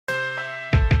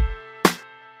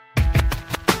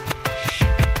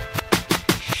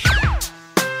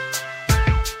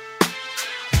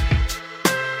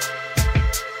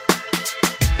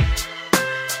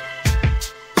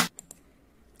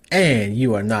and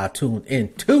you are now tuned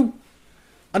into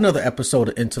another episode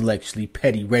of Intellectually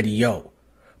Petty Radio,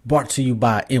 brought to you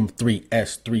by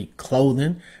M3S3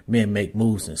 Clothing. Men make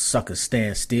moves and suckers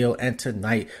stand still. And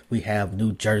tonight we have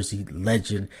New Jersey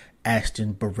legend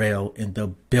Ashton Burrell in the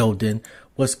building.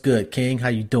 What's good, King? How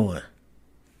you doing?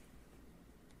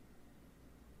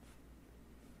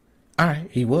 All right,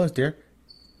 he was there.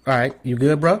 All right, you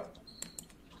good, bro?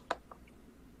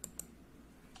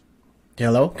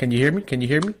 Hello, can you hear me? Can you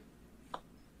hear me?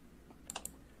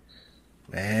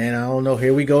 Man, I don't know.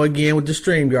 Here we go again with the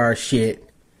StreamYard shit.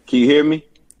 Can you hear me?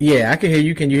 Yeah, I can hear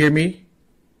you. Can you hear me?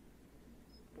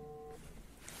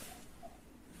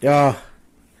 I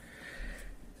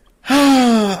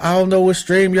don't know what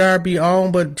StreamYard be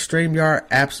on, but StreamYard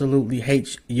absolutely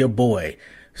hates your boy.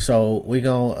 So we're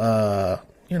gonna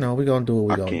we're gonna do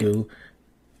what we're gonna do.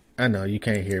 I know you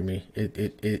can't hear me.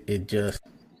 It just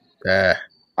I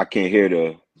can't hear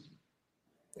the.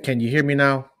 Can you hear me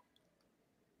now?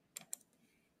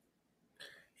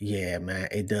 Yeah, man,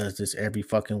 it does this every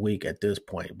fucking week at this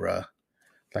point, bruh.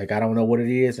 Like, I don't know what it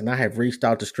is, and I have reached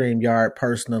out to StreamYard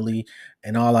personally,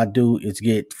 and all I do is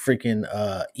get freaking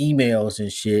emails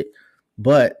and shit.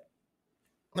 But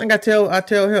like I tell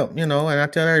him, and I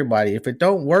tell everybody, if it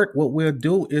don't work, what we'll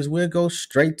do is we'll go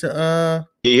straight to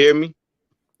Can you hear me?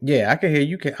 Yeah, I can hear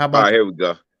you. How about? All right, here we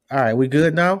go. All right, we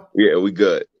good now? Yeah, we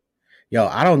good. Yo,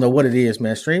 I don't know what it is,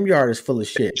 man. StreamYard is full of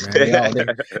shit, man.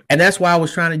 And that's why I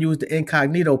was trying to use the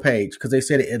incognito page, because they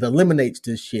said it eliminates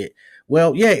this shit.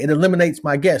 Well, yeah, it eliminates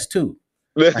my guests too.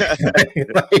 Like,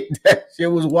 that shit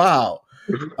was wild.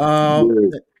 How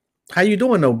you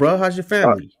doing though, bro? How's your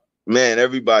family? Man,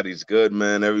 everybody's good,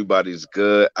 man. Everybody's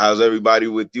good. How's everybody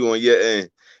with you on your end?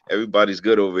 Everybody's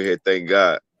good over here, thank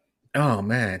God. Oh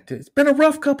man, it's been a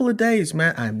rough couple of days,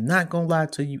 man. I'm not gonna lie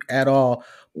to you at all,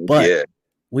 but yeah.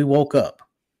 We woke up.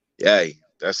 Yeah,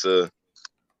 that's a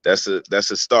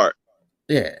start.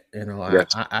 Yeah,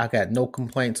 yes. I got no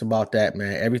complaints about that,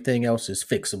 man. Everything else is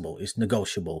fixable. It's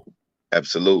negotiable.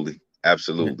 Absolutely.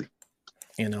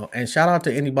 And shout out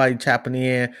to anybody tapping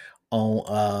in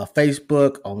on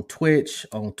Facebook, on Twitch,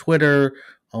 on Twitter,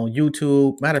 on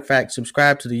YouTube. Matter of fact,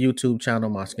 subscribe to the YouTube channel.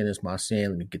 My Skin Is My Sin.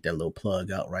 Let me get that little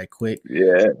plug out right quick.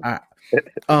 Yeah.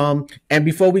 And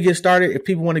before we get started, if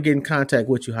people want to get in contact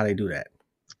with you, how they do that?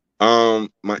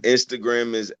 My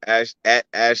Instagram is at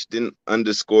Ashton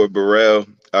 _Burrell.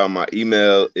 My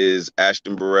email is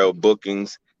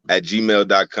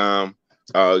ashtonburrellbookings@gmail.com.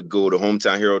 Go to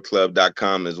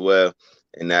hometownheroclub.com as well.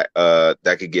 And that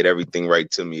could get everything right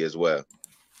to me as well.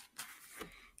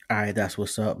 All right, that's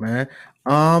what's up, man.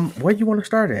 Where you want to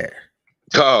start at?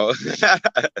 Oh,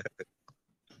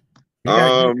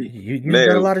 you got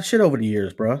a lot of shit over the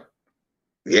years, bro.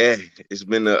 Yeah, it's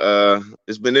been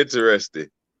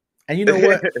interesting. And you know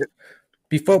what?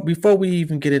 Before we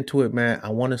even get into it, man, I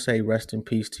want to say rest in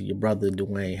peace to your brother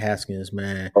Dwayne Haskins,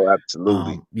 man. Oh,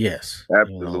 absolutely. Yes,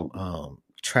 absolutely.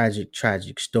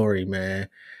 Tragic story, man.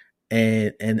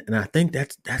 And I think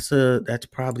that's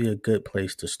probably a good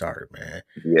place to start, man.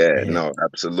 Yeah, no,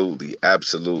 absolutely.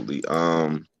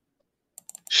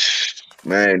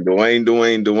 Man,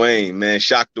 Dwayne, man,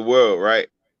 shocked the world, right?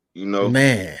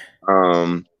 Man.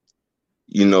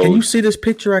 Can you see this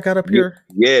picture I got up here?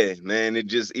 Yeah, man. It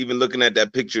just, even looking at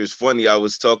that picture is funny. I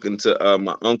was talking to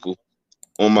my uncle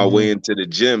on my way into the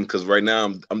gym, because right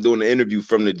now I'm doing an interview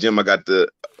from the gym. I got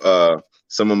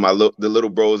some of the little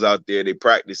bros out there. They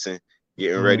practicing,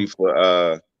 getting ready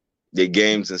for their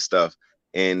games and stuff.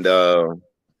 And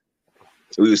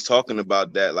we was talking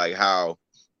about that, like how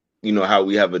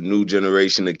we have a new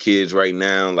generation of kids right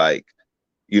now, like,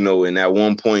 and at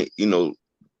one point,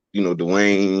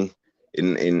 Dwayne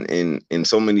and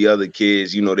so many other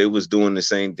kids, they was doing the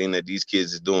same thing that these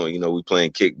kids is doing. We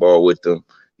playing kickball with them,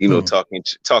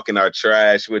 talking our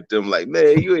trash with them, like,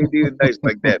 man, you ain't doing nice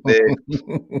like that, man.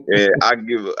 And I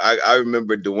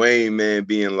remember Dwayne, man,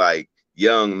 being like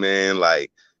young, man, like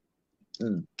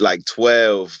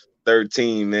 12,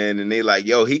 13, man, and they like,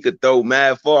 yo, he could throw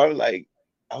mad far. I'm like,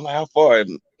 how far?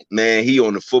 Man, he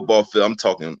on the football field. I'm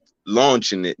talking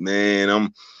launching it,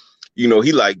 man.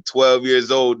 he like 12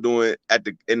 years old doing at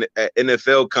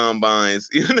NFL combines.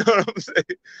 You know what I'm saying?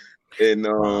 And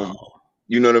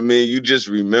you know what I mean? You just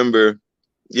remember,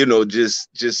 just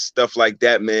stuff like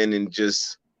that, man. And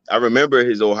I remember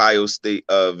his Ohio State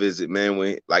visit, man.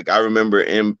 When, like, I remember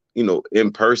in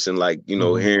person, like,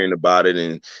 hearing about it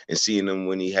and seeing him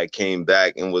when he had came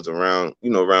back and was around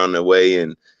the way,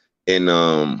 and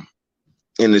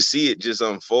to see it just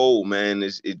unfold, man,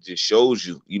 it just shows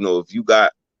you, if you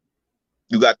got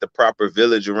the proper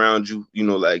village around you,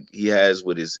 like he has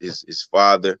with his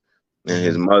father and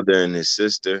his mother and his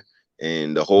sister,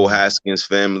 and the whole Haskins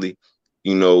family,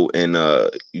 you know, and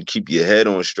you keep your head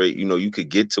on straight, you know, you could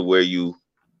get to where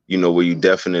where you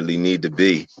definitely need to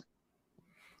be.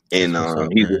 And That's what's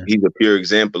up, he's a pure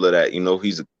example of that. You know,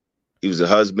 he was a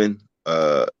husband,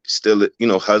 still, you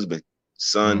know, husband,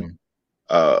 son,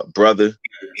 man. brother,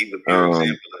 He's a pure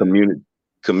example of that.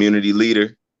 community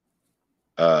leader,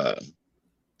 uh,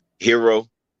 hero,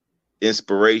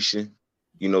 inspiration.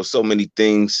 You know, so many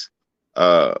things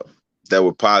uh, that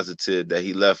were positive that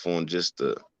he left on just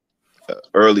the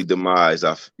early demise.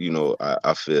 I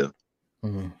feel.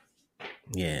 Mhm.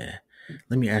 Yeah.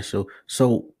 Let me ask you.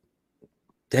 So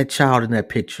that child in that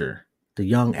picture, the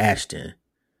young Ashton,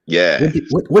 Yeah.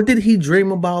 what did he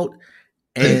dream about?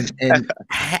 And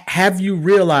have you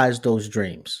realized those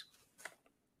dreams?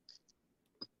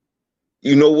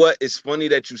 You know what? It's funny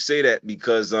that you say that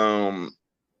because I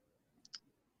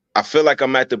feel like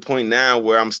I'm at the point now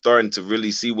where I'm starting to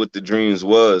really see what the dreams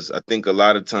was. I think a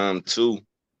lot of time too,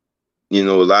 you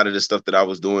know, a lot of the stuff that I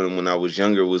was doing when I was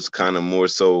younger was kind of more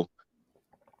so,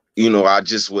 you know,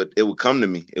 it would come to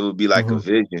me. It would be like a Hmm.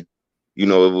 vision, you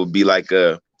know, it would be like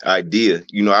a idea.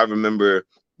 You know, I remember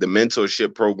the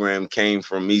mentorship program came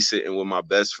from me sitting with my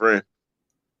best friend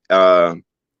uh,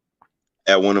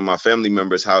 at one of my family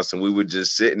members' house, and we were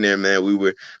just sitting there, man.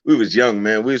 We was young,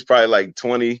 man. We was probably like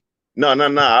 20. No, no,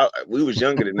 no. We was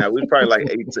younger than that. We was probably like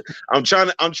 18. I'm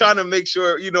trying to make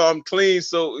sure, you know, I'm clean.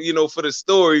 So, you know, for the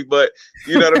story, but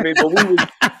you know what I mean? But we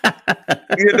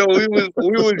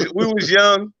was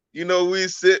young, you know, we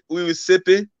was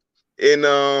sipping.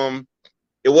 And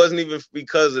it wasn't even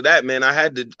because of that, man. I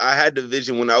had the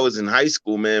vision when I was in high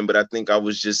school, man, but I think I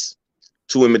was just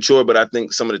too immature. But I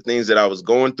think some of the things that I was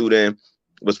going through then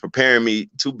was preparing me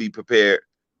to be prepared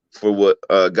for what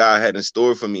God had in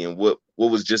store for me and what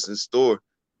was just in store.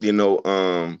 You know,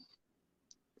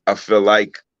 I feel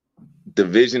like the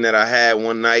vision that I had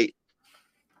one night,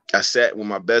 I sat with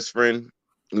my best friend.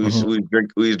 Hmm. We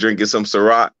was drinking some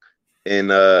Ciroc, and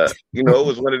you know, it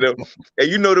was one of them. And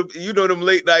you know them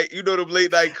late night I've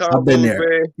been combos, there.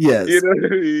 man. You Yes. know what I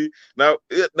mean? Now,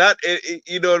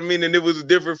 you know what I mean. And it was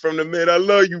different from the man. I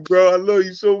love you, bro. I love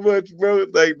you so much, bro.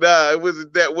 Like, nah, it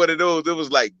wasn't that one of those. It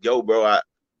was like, yo, bro,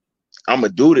 I'm gonna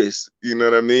do this. You know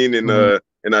what I mean? Hmm.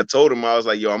 And I told him I was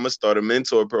like, yo, I'm gonna start a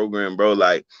mentor program, bro.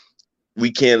 Like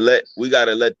we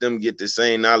gotta let them get the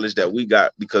same knowledge that we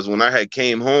got, because when I had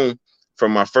came home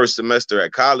from my first semester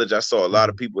at college, I saw a lot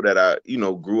of people that I, you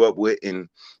know, grew up with and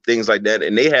things like that,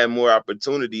 and they had more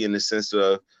opportunity in the sense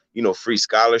of, you know, free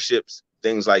scholarships,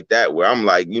 things like that, where I'm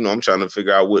like, you know, I'm trying to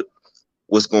figure out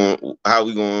how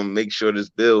we going to make sure this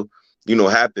bill, you know,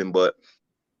 happen. But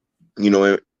you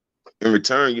know, in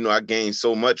return, you know, I gained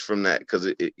so much from that because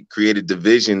it created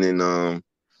division. And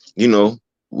you know,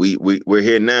 we're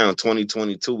here now,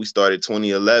 2022. We started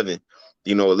 2011,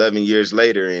 you know, 11 years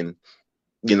later, and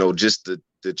you know, just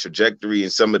the trajectory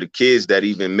and some of the kids that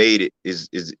even made it is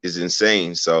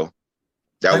insane. So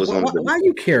that Like, was one of the why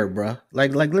you care, bro?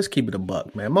 Like, let's keep it a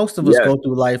buck, man. Most of us yeah. go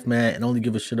through life, man, and only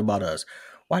give a shit about us.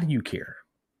 Why do you care?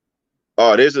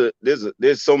 Oh,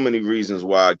 there's so many reasons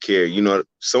why I care. You know,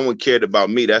 someone cared about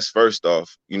me. That's first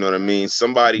off. You know what I mean?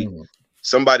 Mm.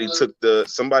 Somebody took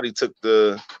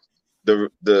the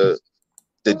the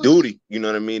the duty, you know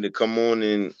what I mean, to come on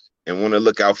and want to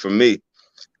look out for me.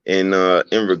 And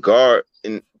in regard,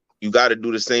 and you got to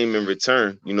do the same in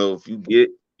return. You know, if you get,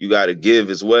 you got to give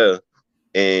as well.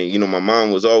 And you know, my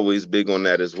mom was always big on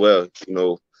that as well. You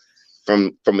know,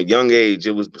 from a young age,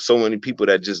 it was so many people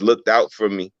that just looked out for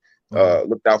me, Mhm.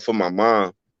 looked out for my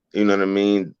mom. You know what I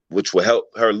mean, which will help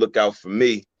her look out for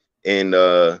me. And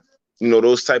you know,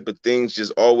 those type of things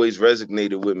just always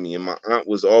resonated with me. And my aunt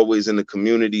was always in the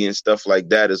community and stuff like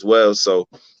that as well. So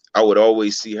I would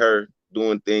always see her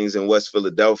doing things in West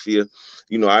Philadelphia.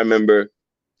 You know, I remember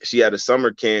she had a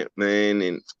summer camp, man,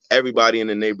 and everybody in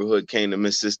the neighborhood came to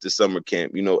Miss Sister summer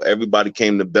camp. You know, everybody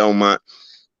came to Belmont,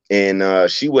 and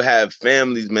she would have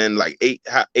families, man, like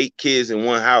eight kids in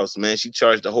one house, man. She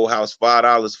charged the whole house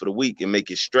 $5 for the week and make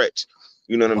it stretch.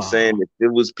 You know what I'm saying? Wow. If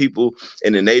there was people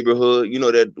in the neighborhood, you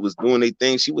know, that was doing their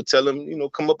thing, she would tell them, you know,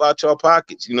 come up out your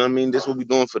pockets. You know what I mean? This is what we're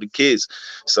doing for the kids.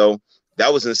 So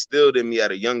that was instilled in me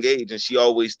at a young age. And she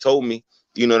always told me,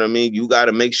 you know what I mean? You got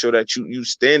to make sure that you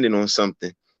standing on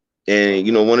something. And,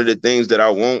 you know, one of the things that I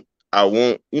won't,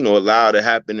 you know, allow to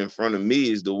happen in front of me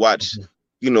is to watch, Mhm.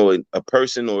 you know, a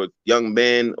person or a young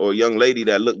man or a young lady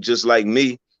that look just like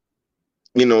me,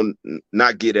 you know,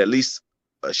 not get at least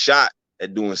a shot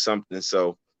at doing something.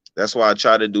 So that's why I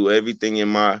try to do everything in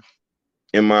my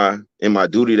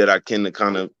duty that I can to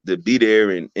kind of to be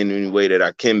there in any way that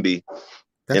I can be.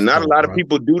 And That's not a dope, lot of bro.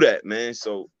 people do that, man.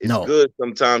 So it's No, good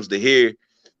sometimes to hear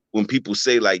when people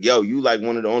say like, "Yo, you like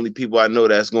one of the only people I know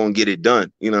that's gonna get it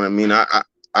done." You know what I mean?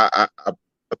 I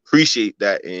appreciate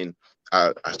that, and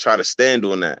I try to stand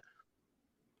on that.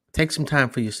 take some time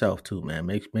for yourself too, man.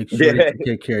 Make sure that Yeah, you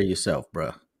take care of yourself,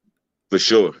 bro. for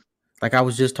sure. Like I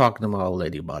was just talking to my old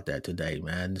lady about that today,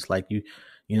 man. It's like you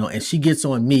know, and she gets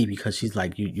on me because she's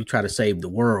like, you try to save the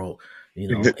world, you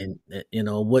know, and you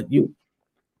know what you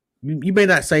may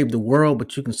not save the world,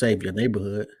 but you can save your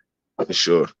neighborhood, For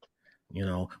sure. you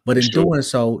know. But For in sure. doing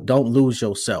so, don't lose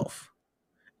yourself.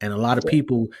 And a lot of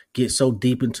people get so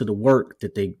deep into the work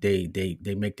that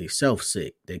they make themselves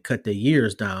sick. They cut their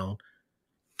years down,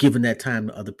 giving that time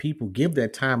to other people. Give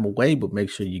that time away, but make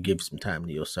sure you give some time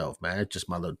to yourself, man. That's just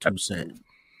my little 2 cents.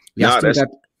 Y'all Nah, still got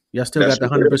y'all still got that's the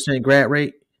real. 100% grad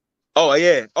rate? Oh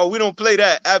yeah. Oh, we don't play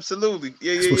that. Absolutely.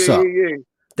 Yeah, That's yeah, what's yeah, up. yeah, yeah. Yeah,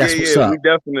 That's what's yeah. We up.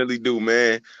 definitely do,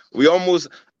 man. I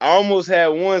almost had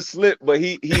one slip, but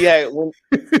he had one.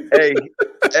 Hey,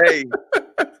 hey,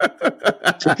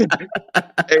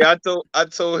 hey, I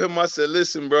told him, I said,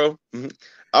 listen, bro, I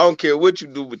don't care what you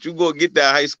do, but you go get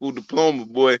that high school diploma,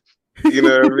 boy. You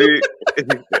know what I mean?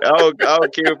 I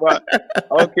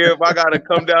don't care if I gotta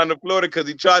come down to Florida, because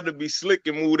he tried to be slick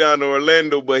and move down to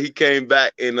Orlando, but he came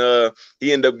back and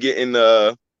he ended up getting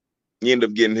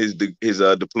his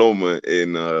diploma,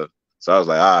 and so I was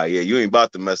like, yeah, you ain't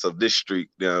about to mess up this streak.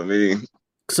 You know what I mean?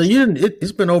 So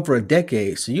it's been over a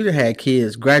decade. So you done had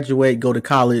kids graduate, go to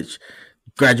college,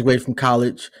 graduate from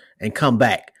college, and come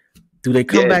back. Do they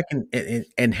come Yeah, back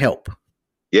and help?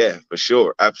 yeah, for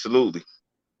sure, absolutely.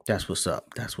 That's what's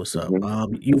up. That's what's up.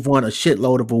 Mhm. You've won a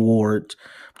shitload of awards.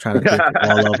 I'm trying to think of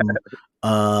all of them.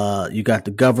 You got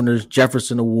the Governor's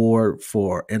Jefferson Award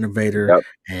for innovator Yep,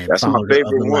 and that's my founder of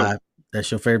favorite the one. Live. That's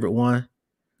your favorite one.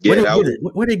 Where Yeah, they that give was. it?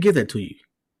 Where they give that to you?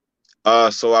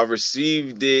 So I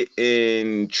received it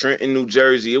in Trenton, New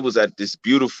Jersey. It was at this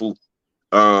beautiful.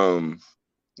 Um,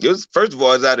 it was, first of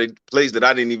all, it's at a place that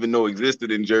I didn't even know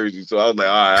existed in Jersey. So I was like,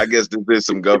 all right, I guess this is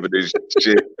some governor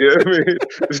shit. You know what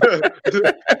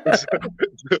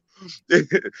I mean?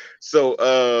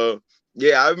 So,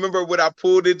 yeah, I remember when I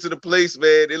pulled into the place,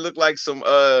 man. It looked like some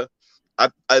I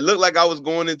looked like I was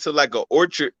going into like a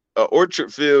orchard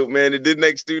field, man. And then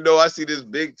next thing you know, I see this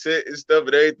big tent and stuff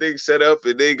and everything set up,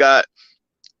 and they got,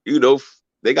 you know,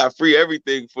 they got free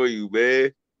everything for you,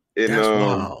 man. And That's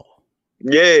wow.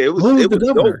 yeah, Who's it the was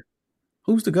dope. governor?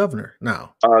 Who's the governor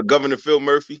now? Governor Phil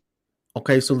Murphy.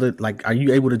 Okay, so like, are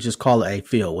you able to just call it, "Hey,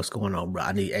 Phil, what's going on, bro?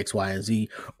 I need X, Y, and Z,"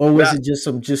 or was Nah, it just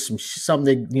something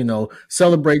that, you know,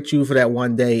 celebrate you for that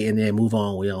one day and then move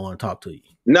on? We don't want to talk to you.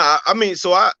 nah. I mean,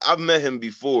 so I've met him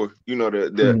before. You know,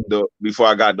 Mm-hmm. the before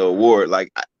I got the award.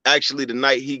 Like, actually, the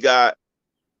night he got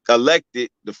elected,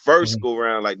 the first Mm-hmm. go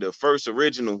round, like the first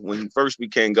original when he first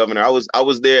became governor, I was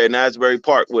there in Asbury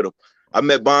Park with him. I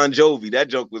met Bon Jovi. That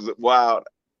joke was wild.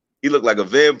 He looked like a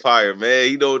vampire, man.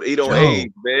 He don't Yo,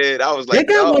 age, man. I was they like,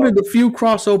 got one dog. of the few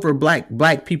crossover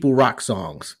black people rock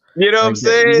songs. You know what I'm Like that.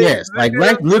 saying? Yes, like You know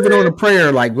black what I'm living on saying? a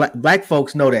prayer. Like black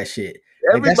folks know that shit.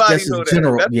 Like that's Everybody just a know that.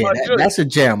 general. That's Yeah, my joint. that's a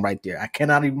jam right there. I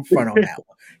cannot even front on that one.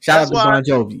 Shout That's out to why. Bon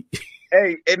Jovi.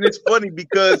 Hey, and it's funny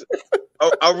because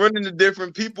I run into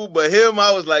different people, but him,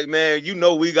 I was like, man, you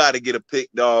know, we got to get a pick,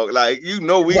 dog. Like, you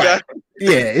know, we Right. got.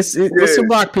 Yeah, it's Yeah, some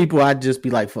rock people. I'd just be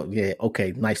like, fuck, yeah,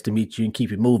 okay, nice to meet you and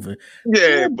keep it moving.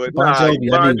 yeah, Yeah, but Bon nah, you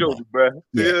Jovi, I Bon need one. Jovi, bro.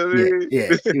 You Yeah, know what yeah, I mean?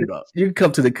 yeah. You know, you can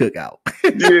come to the cookout.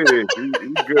 Yeah, he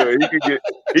good.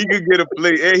 He could get a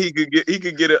plate, and he could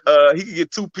get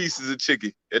 2 pieces of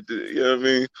chicken at the. You know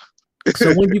what So I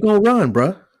mean? when you gonna run,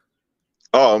 bro?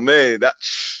 Oh man,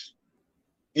 that's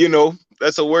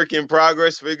a work in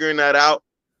progress. Figuring that out,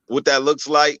 what that looks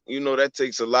like, that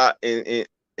takes a lot. And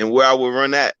where I would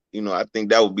run at, I think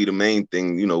that would be the main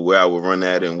thing. Where I would run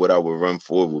at and what I would run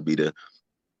for would be the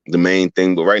main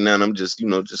thing. But right now, I'm just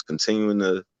continuing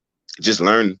to just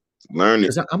learn it.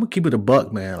 Because I'm gonna keep it a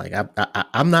buck, man. Like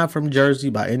I'm not from Jersey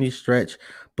by any stretch,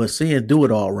 but seeing Do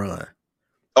It All run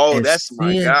Oh, and that's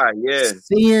my guy. Yeah,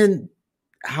 seeing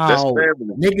that's how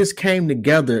family. niggas came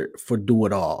together for Do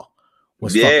It All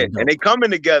was Yeah, fucking and they dope.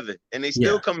 coming together, and they Yeah,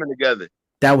 still coming together.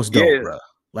 that was dope, Yeah, bro.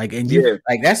 Like, and you yeah.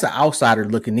 like that's an outsider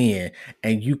looking in,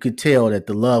 and you could tell that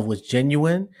the love was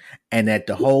genuine, and that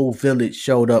the whole village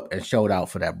showed up and showed out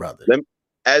for that brother. Let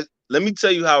let me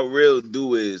tell you how real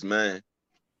Do is, man.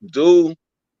 Do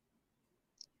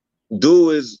Do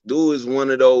is one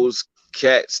of those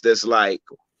cats that's like,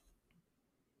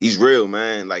 he's real,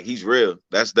 man. Like, he's real.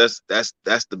 That's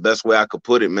the best way I could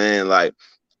put it, man. Like,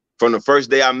 from the first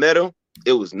day I met him,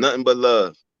 it was nothing but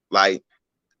love. Like,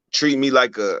 treat me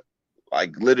like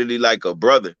like literally like a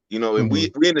brother, you know, and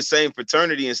Mm-hmm. we in the same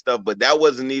fraternity and stuff, but that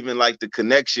wasn't even like the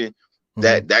connection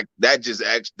Mm-hmm.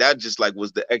 that just like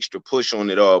was the extra push on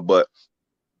it all. But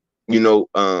you know,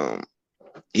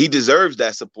 he deserves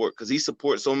that support because he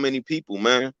supports so many people,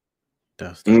 man.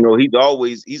 That's You dope. know,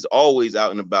 he's always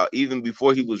out and about. Even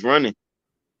before he was running,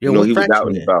 Yo, you know, what he was faction out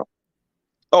and in? about.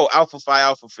 Oh, Alpha Phi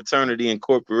Alpha Fraternity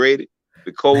Incorporated,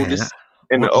 the Man, coldest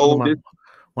and the one of my oldest.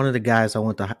 one of the guys I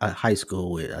went to high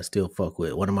school with, I still fuck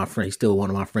with. One of my friends, still one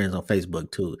of my friends on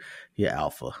Facebook too. Yeah,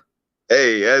 Alpha.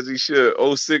 Hey, as he should.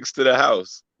 '06 to the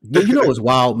house. Yeah, you know it's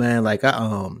wild, man. Like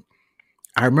I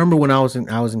remember when I was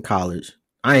in college.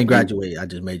 I ain't graduated. I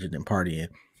just majored in partying.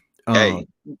 Hey, Um,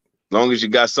 long as you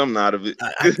got something out of it.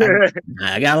 I,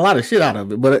 I I got a lot of shit out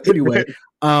of it, but anyway.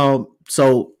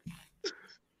 So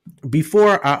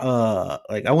before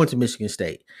I went to Michigan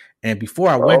State, and before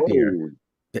I went there,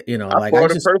 Oh, I like I saw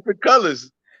the just perfect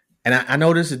colors. and I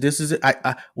know this is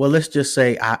well, let's just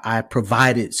say I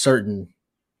provided certain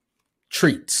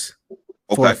treats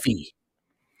for a Okay. fee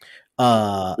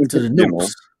to the You know.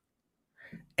 noobs.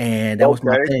 And that was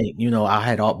my Okay. thing. I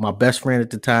had all my best friend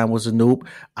at the time was a noob.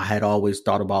 I had always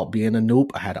thought about being a noob.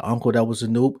 I had an uncle that was a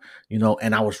noob,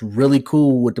 and I was really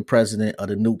cool with the president of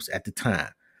the noobs at the time.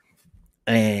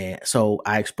 And so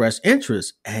I expressed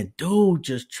interest, and dude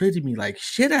just treated me like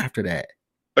shit after that.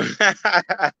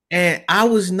 And I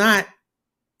was not,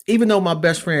 even though my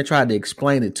best friend tried to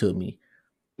explain it to me,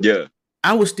 Yeah.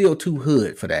 I was still too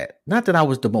hood for that. Not that I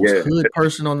was the most Yeah. hood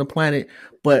person on the planet,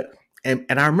 but and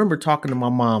I remember talking to my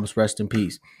mom's, rest in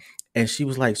peace, and she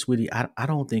was like, "Sweetie, I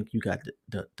don't think you got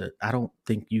the I don't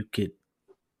think you could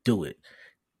do it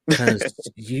because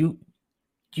you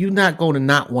not going to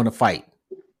not want to fight."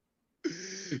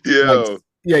 Like, Yo.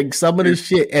 yeah, some of this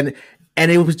shit, and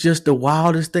it was just the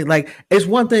wildest thing. Like, it's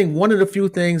one of the few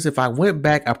things. If I went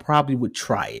back, I probably would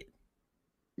try it.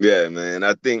 Yeah, man.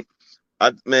 I think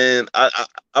I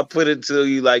put it to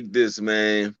you like this,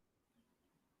 man.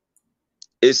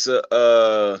 It's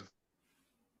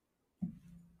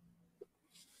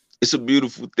it's a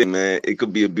beautiful thing, man. It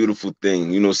could be a beautiful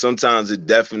thing. You know, sometimes it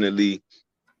definitely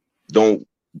don't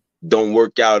don't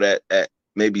work out at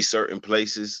maybe certain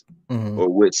places Mm-hmm, or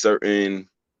with certain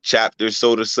chapters,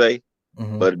 so to say.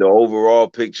 mm-hmm. But the overall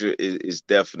picture is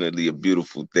definitely a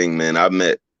beautiful thing, man. I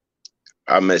met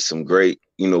some great,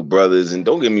 brothers, and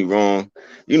don't get me wrong,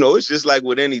 it's just like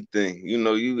with anything,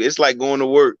 it's like going to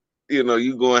work. You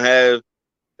gonna have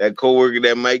that coworker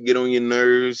that might get on your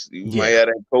nerves. You might Yeah, have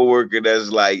that coworker that's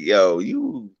like, yo,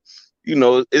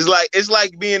 it's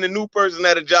like being a new person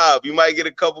at a job. You might get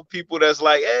a couple people that's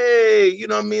like, hey, you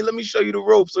know what I mean? Let me show you the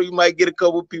ropes. So you might get a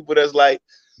couple people that's like,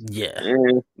 yeah,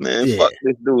 man, yeah. fuck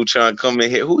this dude trying to come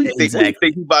in here. Who he think? What he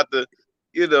think Exactly. he about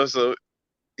to, So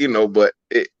but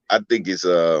I think it's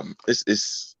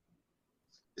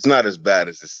not as bad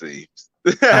as it seems.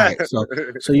 All right.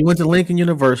 So you went to Lincoln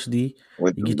University.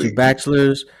 Went You to get your Lincoln.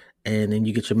 bachelor's, and then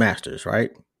you get your master's, right?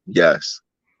 Yes.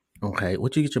 Okay.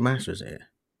 What you get your master's in?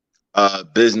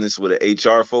 Business with an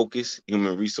HR focus,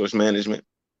 human resource management.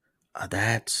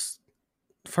 That's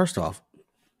first off,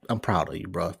 I'm proud of you,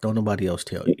 bro. Don't nobody else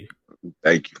tell you.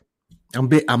 Thank you. I'm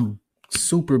big. I'm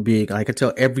super big. I can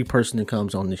tell every person that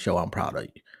comes on the show, I'm proud of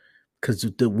you because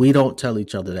we don't tell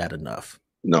each other that enough.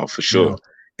 No, for You sure. know,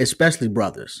 especially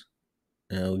brothers.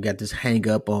 We got this hang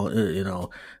up on,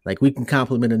 like we can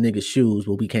compliment a nigga's shoes,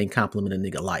 but we can't compliment a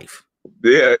nigga life.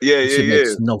 Yeah, yeah, This shit yeah, yeah.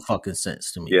 makes no fucking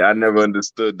sense to me. Yeah, I never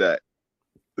understood that.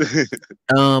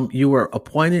 You were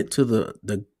appointed to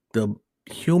the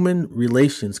Human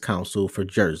Relations Council for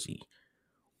Jersey.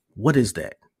 What is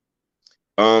that?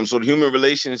 So the Human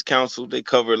Relations Council, they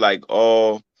cover like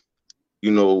all,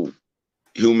 you know,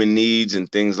 human needs and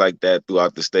things like that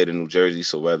throughout the state of New Jersey.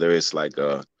 So whether it's like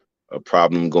a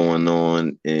problem going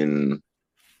on in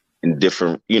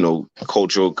different,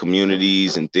 cultural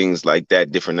communities and things like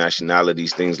that, different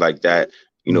nationalities, things like that,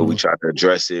 we Mm-hmm. try to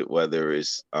address it, whether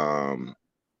it's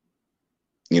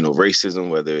racism,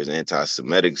 whether it's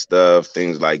anti-Semitic stuff,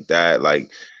 things like that.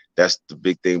 Like that's the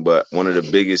big thing. But one of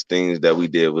the biggest things that we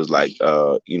did was like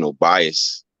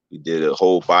bias. We did a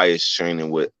whole bias training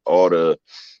with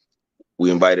we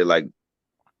invited like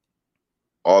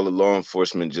all the law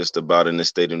enforcement just about in the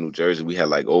state of New Jersey. We had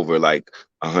like over like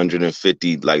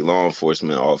 150 like law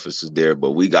enforcement officers there,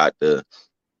 but we got to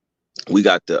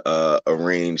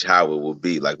arrange how it would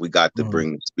be. Like we got to Mm-hmm.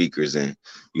 bring the speakers in.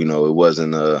 It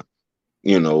wasn't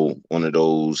one of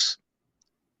those,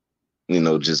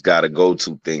 just gotta go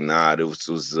to thing. Nah, it was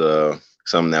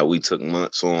something that we took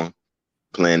months on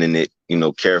planning it,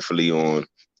 carefully on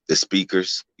the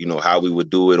speakers, how we would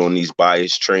do it on these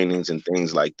bias trainings and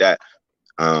things like that.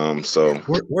 So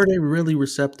Were they really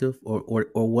receptive, or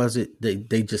was it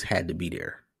they just had to be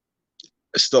there?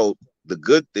 so the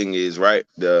good thing is, right?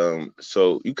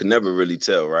 So you can never really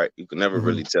tell, right? You can never Hmm.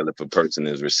 really tell if a person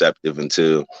is receptive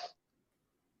until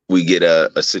we get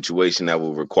a situation that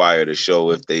will require to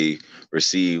show if they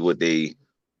receive what they Hmm.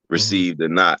 received or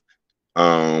not.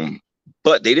 Um,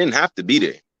 but they didn't have to be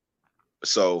there.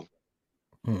 So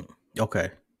Mm.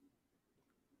 Okay.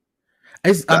 I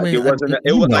like it mean, wasn't a,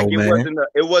 it you was like know, man.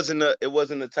 it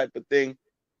wasn't the type of thing.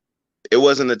 It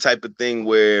wasn't the type of thing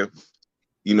where,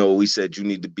 we said you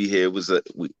need to be here. It was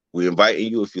we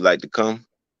inviting you if you like to come.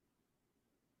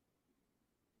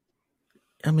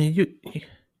 I mean,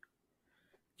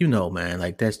 you know, man.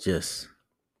 Like that's just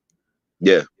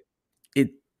Yeah.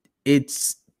 it.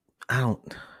 It's I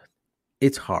don't.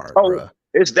 It's hard, Oh, bruh.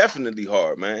 it's definitely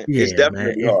hard, man. It's Yeah, man.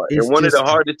 definitely hard. It's And just one of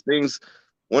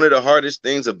the hardest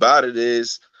things about it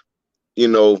is, you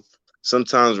know,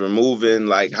 sometimes removing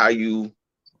like how you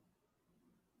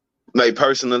like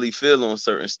personally feel on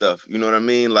certain stuff. You know what I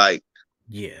mean? Like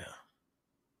yeah,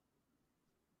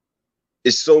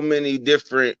 it's so many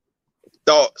different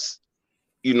thoughts,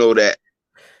 that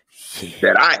yeah.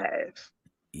 that I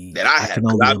have, that I I have, can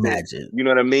because only I've been, imagine. you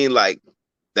know what I mean? Like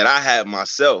that I have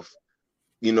myself.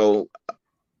 You know,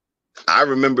 I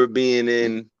remember being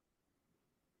in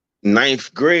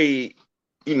ninth grade,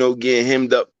 getting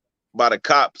hemmed up by the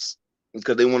cops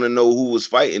because they want to know who was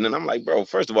fighting. And I'm like, bro,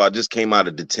 first of all, I just came out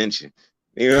of detention.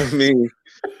 You know what I mean?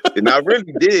 And I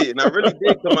really did. And I really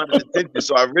did come out of detention.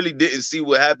 So I really didn't see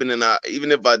what happened. And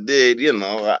even if I did, You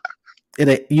I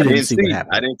didn't didn't see what see. I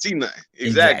happened didn't see nothing.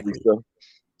 Exactly. exactly.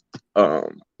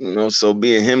 So so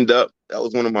being hemmed up, that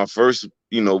was one of my first,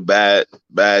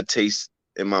 bad tastes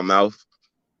in my mouth.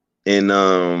 And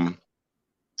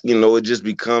it just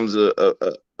becomes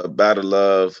a battle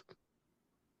of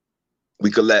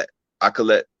we could let I could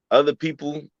let other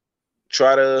people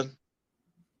try to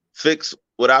fix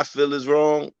what I feel is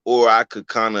wrong, or I could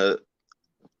kind of,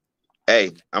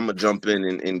 hey, I'm gonna jump in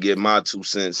and give my 2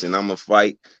 cents, and I'm gonna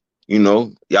fight.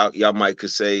 Y'all might could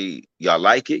say y'all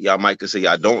like it, y'all might could say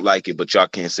y'all don't like it, but y'all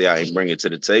can't say I ain't bring it to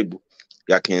the table.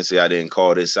 Y'all can't say I didn't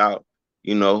call this out. I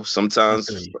feel Sometimes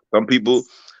you.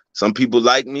 some people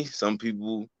like me, some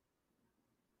people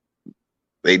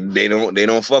they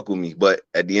don't fuck with me. But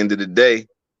at the end of the day,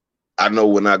 I know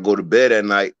when I go to bed at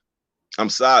night, I'm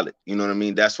solid. You know what I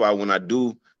mean? That's why when I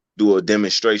do a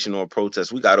demonstration or a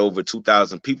protest, we got over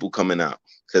 2,000 people coming out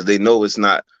because they know it's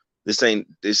not. This ain't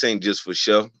just for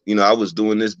show. I was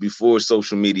doing this before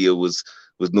social media was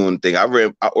doing the thing.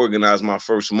 I organized my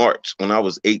first march when I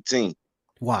was 18.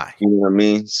 Why? You know what I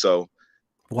mean? So,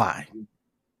 Why?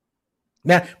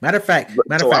 Now, matter of so I'm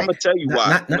gonna fact, tell you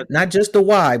why. not just the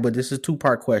why, but this is a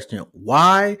two-part question.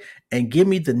 Why, and give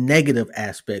me the negative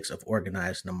aspects of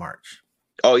organizing the march.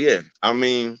 Oh yeah, I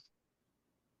mean,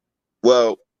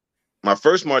 well, my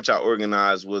first march I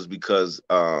organized was because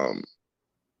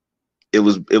it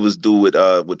was due with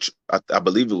which I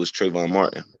believe it was Trayvon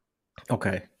Martin.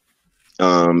 Okay.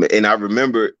 And I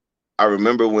remember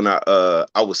when I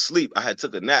was asleep, I had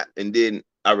took a nap, and then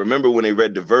I remember when they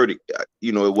read the verdict,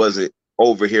 it wasn't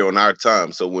over here on our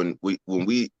time. So when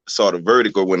we saw the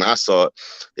verdict, or when I saw it,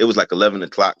 it was like 11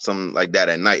 o'clock, something like that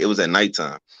at night. It was at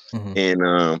nighttime. Hmm.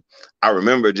 And I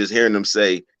remember just hearing them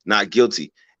say not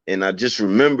guilty. And I just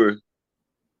remember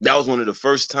that was one of the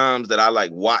first times that I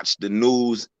like watched the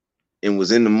news and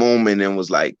was in the moment and was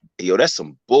like, yo, that's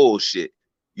some bullshit.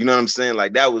 You know what I'm saying?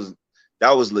 Like that was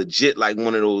legit, like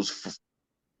one of those,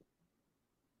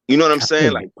 you know what I'm I feel saying?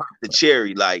 you. Like pop the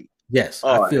cherry, like, Yes,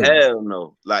 I oh feel you. hell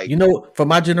no. Like, For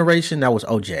my generation, that was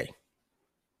OJ.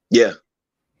 yeah,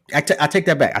 I take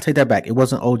that back. I take that back. It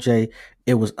wasn't OJ.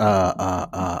 It was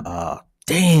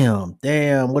damn.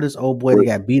 What is old boy that with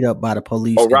got beat up by the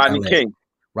police oh in Rodney L.A.? King.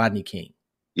 Rodney King.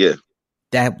 Yeah.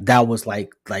 That was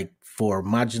like for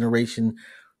my generation,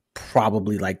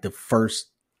 probably like the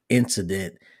first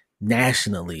incident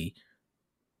nationally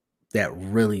that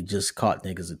really just caught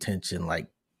niggas' attention like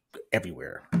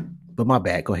everywhere. But my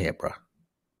bad. Go ahead, bro.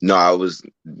 No, it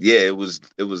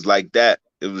was like that.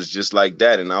 It was just like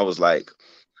that. And I was like,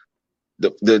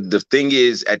 the thing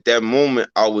is, at that moment,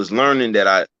 I was learning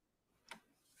that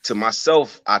to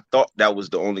myself, I thought that was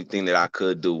the only thing that I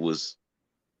could do was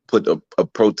put a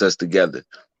protest together.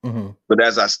 Hmm. But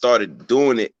as I started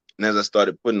doing it, and as I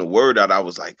started putting the word out, I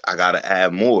was like, I gotta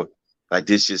add more. Like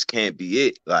this just can't be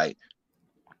it. Like,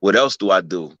 what else do I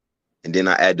do? And then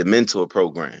I add the mentor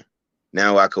program.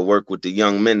 Now I could work with the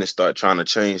young men to start trying to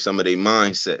change some of their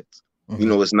mindsets. Hmm.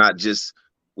 It's not just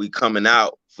we coming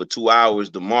out for 2 hours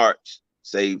to march,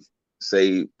 say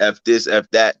F this, F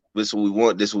that, this what we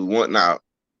want, this what we want. Now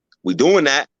We doing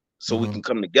that so we Mm-hmm. can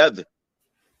come together.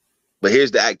 But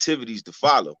here's the activities to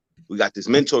follow. We got this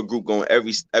mentor group going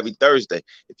every Thursday.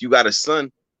 If you got a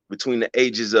son between the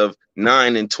ages of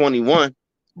 9 and 21,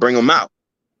 bring them out.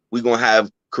 We're going to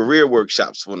have career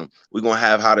workshops for them. We're going to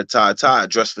have how to tie a tie,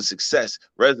 dress for success,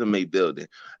 resume building,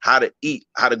 how to eat,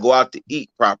 how to go out to eat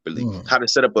properly, how to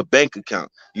set up a bank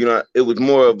account. You know, it was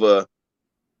more of a,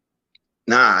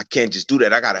 nah, I can't just do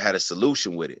that. I got to have a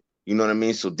solution with it. You know what I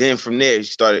mean? So then from there, you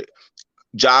started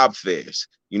job fairs,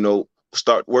 you know,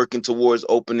 start working towards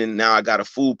opening. Now I got a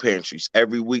food pantries.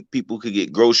 Every week people could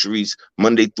get groceries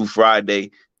Monday through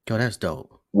Friday. Yo, that's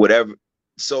dope. Whatever.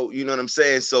 So, you know what I'm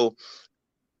saying? So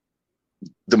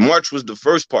the march was the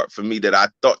first part for me that I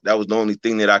thought that was the only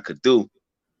thing that I could do.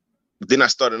 But then I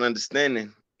started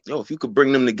understanding, yo, if you could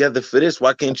bring them together for this,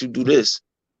 why can't you do this?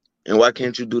 And why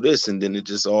can't you do this? And then it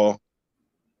just all.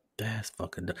 That's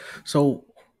fucking dope. So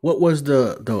what was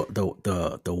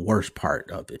the worst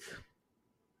part of it?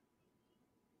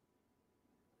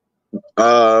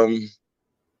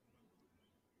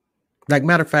 Like,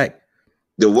 matter of fact,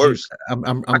 the worst.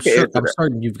 I'm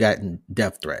certain you've gotten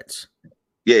death threats.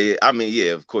 Yeah. I mean,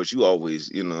 yeah, of course, you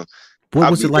always, you know. What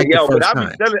was it like the first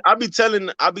time? I be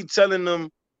telling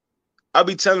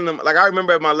them, like, I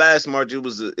remember at my last march, it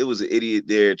was an idiot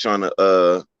there trying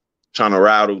to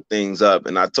rattle things up.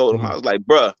 And I told him, I was like,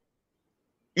 bruh,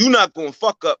 you not gonna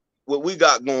fuck up what we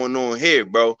got going on here,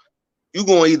 bro. You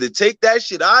gonna either take that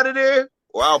shit out of there,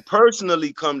 or I'll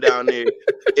personally come down there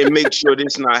and make sure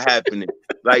this not happening.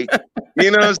 Like,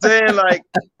 you know what I'm saying? Like,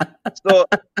 so,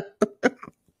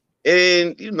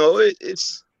 and you know,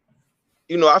 it's,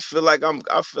 you know, I feel like,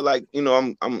 you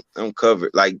know, I'm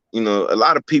covered. Like, you know, a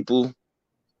lot of people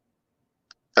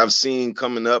I've seen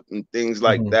coming up and things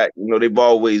like that, you know, they've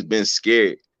always been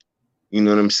scared. You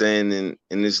know what I'm saying? And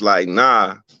it's like,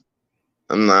 nah,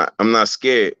 I'm not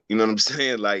scared. You know what I'm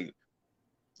saying? Like,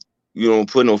 you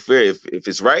don't put no fear. If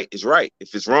it's right, it's right.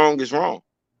 If it's wrong, it's wrong.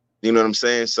 You know what I'm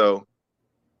saying? So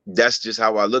that's just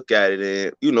how I look at it.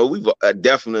 And, you know, we've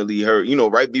definitely heard, you know,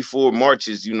 right before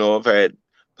marches, you know, I've had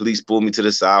police pull me to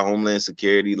the side, Homeland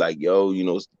Security, like, yo, you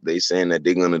know, they saying that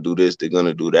they're going to do this, they're going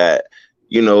to do that,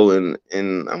 you know, and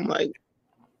I'm like,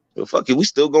 well, fuck it, we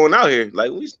still going out here.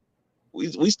 Like,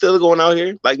 we still going out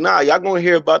here. Like, nah, y'all gonna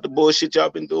hear about the bullshit y'all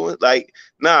been doing. Like,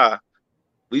 nah,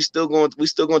 we still going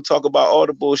to talk about all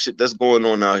the bullshit that's going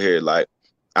on out here. Like,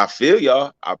 I feel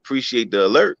y'all. I appreciate the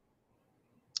alert.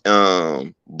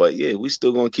 But yeah, we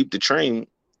still gonna keep the train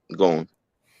going.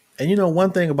 And you know,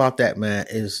 one thing about that, man,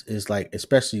 is like,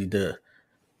 especially the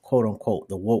quote unquote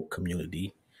the woke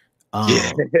community.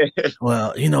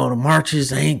 Well, you know, the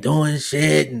marches ain't doing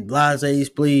shit and blase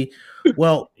splee.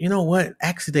 Well, you know what?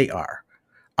 Actually, they are.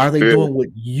 Are they doing what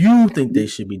you think they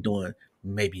should be doing?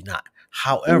 Maybe not.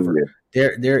 However,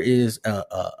 there is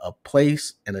a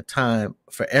place and a time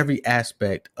for every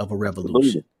aspect of a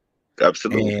revolution.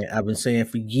 Absolutely. And I've been saying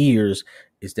for years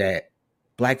is that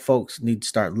Black folks need to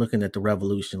start looking at the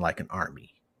revolution like an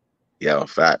army. Yeah,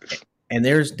 facts. And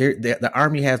the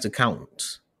army has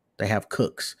accountants. They have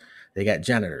cooks. They got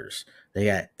janitors. They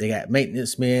got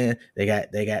maintenance men. They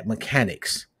got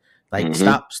mechanics. Like,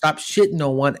 stop shitting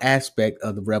on one aspect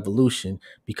of the revolution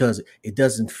because it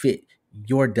doesn't fit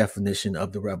your definition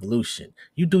of the revolution.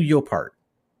 You do your part.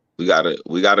 We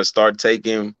gotta start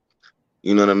taking,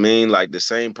 you know what I mean? Like, the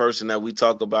same person that we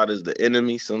talk about as the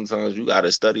enemy, sometimes you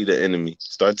gotta study the enemy.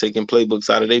 Start taking playbooks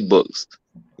out of their books.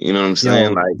 You know what I'm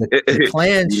saying? Like, the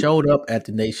Klan showed up at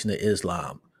the Nation of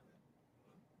Islam.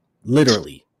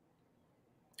 Literally.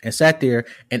 And sat there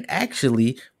and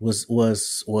actually was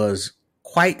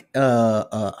quite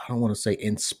I don't want to say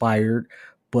inspired,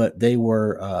 but they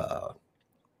were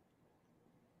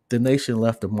the Nation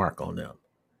left a mark on them.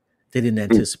 They didn't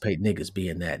anticipate niggas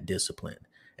being that disciplined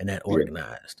and that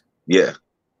organized. Yeah.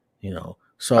 You know,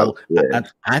 so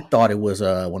I thought it was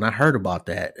when I heard about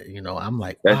that, you know, I'm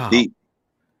like, wow, that's deep.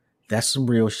 That's some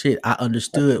real shit. I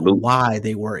understood why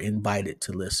they were invited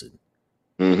to listen.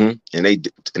 And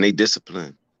they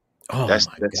discipline. Oh my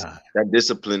God. That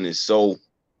discipline is so,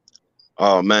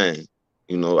 oh man,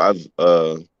 you know, I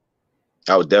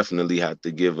would definitely have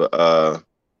to give a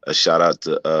shout out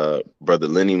to Brother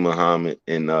Lenny Muhammad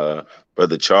and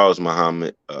Brother Charles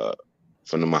Muhammad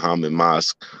from the Muhammad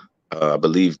Mosque. I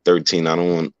believe 13.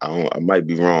 I might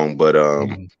be wrong, but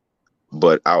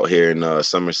out here in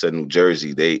Somerset, New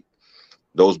Jersey,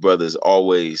 those brothers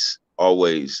always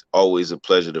a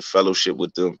pleasure to fellowship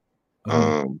with them.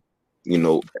 You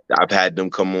know, I've had them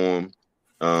come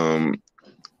on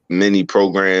many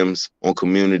programs on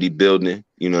community building,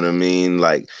 you know what I mean?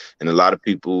 Like, and a lot of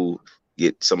people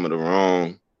get some of the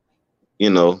wrong, you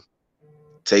know,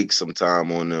 take some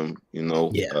time on them, you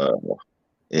know, Yeah.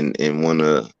 and want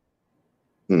to,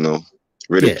 you know, Yeah.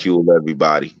 ridicule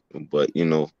everybody. But you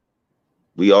know,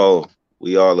 we all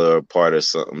are a part of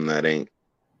something that ain't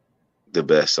the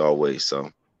best always.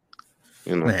 So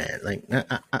you know, Man, like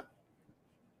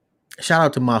shout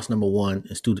out to Moss number one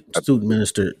and student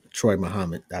minister Troy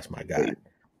Muhammad. That's my guy.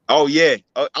 oh yeah,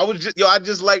 I was just I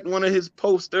just liked one of his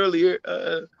posts earlier.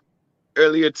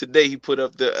 Earlier today, he put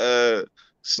up the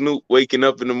Snoop waking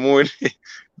up in the morning.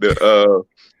 the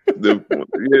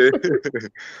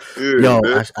Yo,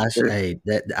 yeah,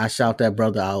 I shout that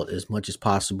brother out as much as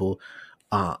possible.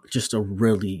 Just a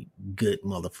really good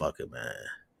motherfucker, man.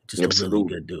 Just a really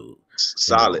absolutely good dude. You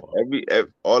solid. know. Every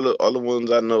all the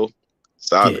ones I know,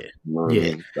 solid. Yeah. You know what I Yeah.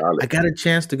 mean? Solid. I got a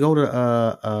chance to go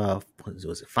to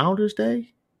was it Founders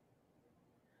Day?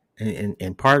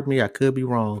 And pardon me, I could be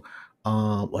wrong.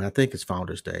 But I think it's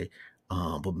Founders Day.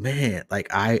 But man, like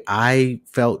I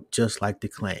felt just like the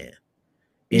Klan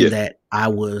in Yeah, that I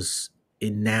was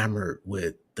enamored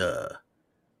with the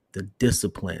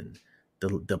discipline,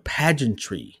 the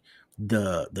pageantry,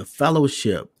 the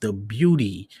fellowship, the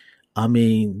beauty. I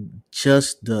mean,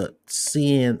 just the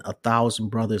seeing 1,000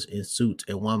 brothers in suits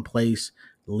in one place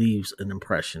leaves an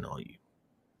impression on you.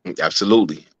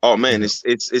 absolutely. Oh You man, know,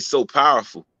 it's so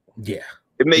powerful. yeah,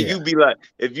 It make yeah. you be like,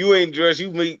 if you ain't dressed,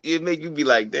 it make you be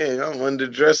like, dang, I'm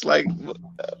underdressed. Like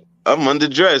I'm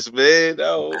underdressed, man.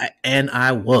 Oh. And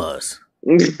I was.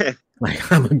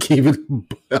 Like I'm gonna keep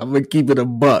it a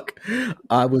buck.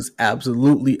 I was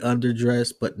absolutely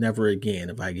underdressed, but never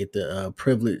again. If I get the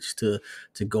privilege to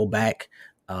go back,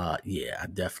 yeah, I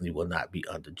definitely will not be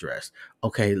underdressed.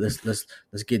 Okay, let's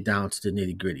get down to the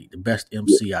nitty gritty. The best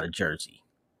MC out of Jersey.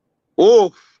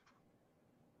 Oh,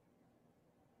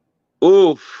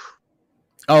 oh.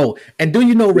 Oh, and do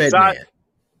you know Besides, Redman?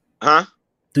 huh?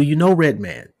 Do you know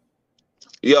Redman?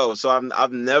 Yo, so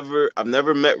I've never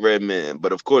met Redman,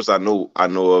 but of course I know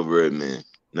of Redman.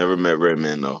 Never met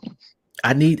Redman though.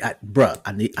 I need an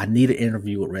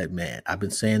interview with Redman. I've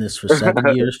been saying this for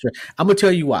 7 years. I'm gonna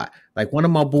tell you why. Like one of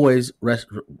my boys,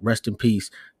 rest in peace,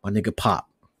 my nigga Pop.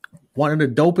 One of the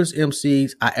dopest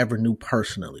MCs I ever knew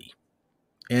personally.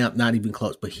 And I'm not even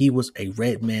close, but he was a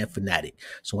Redman fanatic.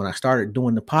 So when I started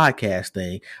doing the podcast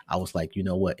thing, I was like, you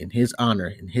know what? In his honor,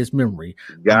 in his memory,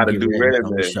 I'm gonna Gotta get do Redman on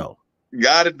the Redman. show.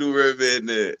 Gotta do Redman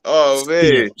there. Oh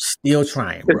man. Still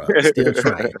trying, bro. Still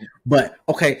trying. But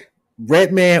okay,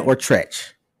 Redman or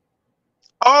Treach?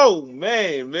 Oh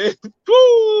man.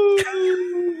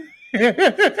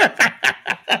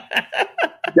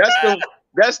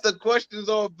 That's the questions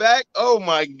on back. Oh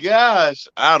my gosh.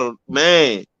 I don't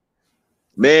man.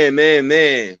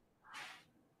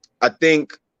 I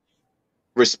think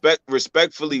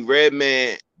respectfully,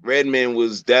 Redman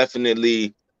was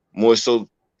definitely more so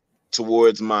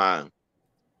towards my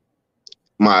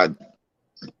I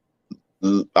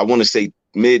want to say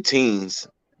mid-teens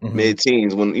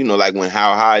when like when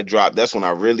How High dropped. That's when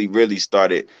I really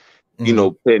started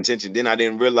paying attention. Then I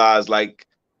didn't realize like,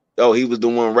 oh, he was the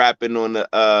one rapping on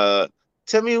the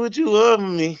tell me what you want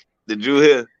from me. Did you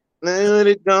hear what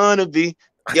it gonna be?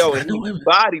 Yo, I and he know him.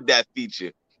 bodied that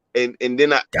feature. And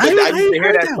then I I used to hear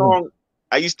heard that song.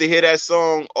 I used to hear that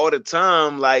song all the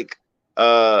time. Like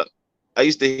I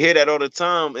used to hear that all the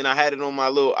time, and I had it on my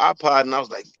little iPod, and I was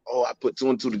like, oh, I put two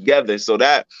and two together. So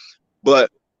that, but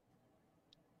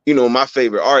my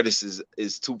favorite artist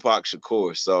is Tupac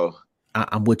Shakur. So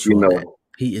I'm with you on that.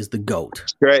 He is the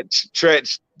GOAT.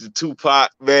 Treach, the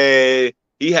Tupac, man.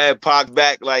 He had Pac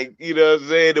back, like, you know what I'm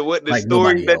saying? And what the Like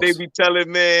stories nobody that they else. be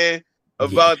telling, man, Yeah.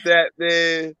 about that,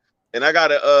 man. And I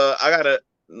got a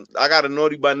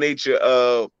Naughty by Nature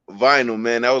vinyl,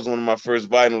 man. That was one of my first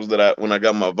vinyls when I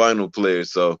got my vinyl player.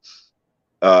 So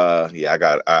yeah, I'm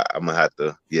gonna have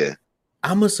to, yeah.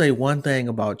 I'm gonna say one thing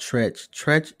about Treach.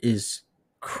 Treach is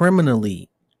criminally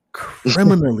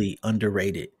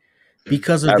underrated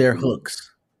because of their Absolutely.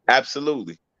 hooks.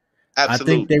 Absolutely. I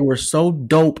think they were so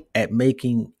dope at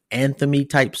making anthemy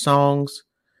type songs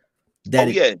that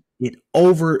Oh yeah. it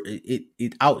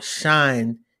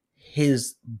outshined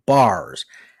his bars,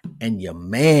 and your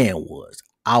man was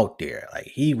out there like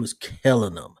he was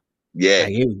killing them. Yeah.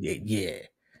 Like yeah,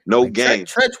 No like game.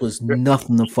 Treach was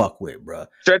nothing to fuck with, bro.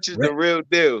 Treach is the real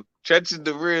deal. Treach is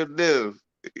the real deal.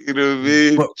 You know what I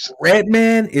mean? But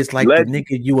Redman is like Legend. the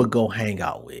nigga you would go hang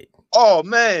out with. Oh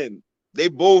man, they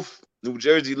both New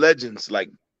Jersey legends. Like,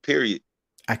 period.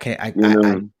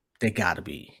 They gotta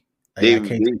be.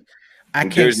 Like, I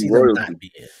can't see them not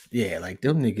being. Yeah, like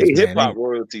them niggas. They hip hop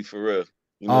royalty for real.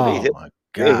 Oh my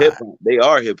God, they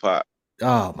are hip hop.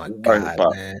 Oh my Hard hip god,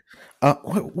 hop. man.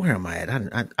 Where am I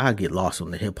at? I get lost on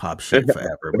the hip hop shit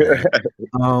forever, man.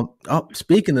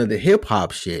 Speaking of the hip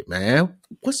hop shit, man,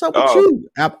 what's up with Oh. you?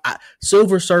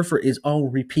 Silver Surfer is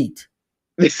on repeat.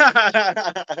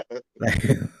 I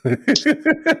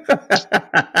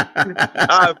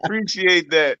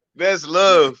appreciate that. That's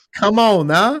love. Come on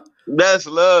now. That's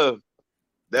love.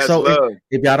 That's So love.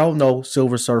 if y'all don't know,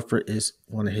 Silver Surfer is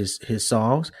one of his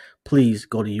songs. Please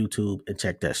go to YouTube and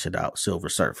check that shit out. Silver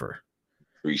Surfer.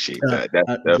 Appreciate that. That's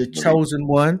The definitely Chosen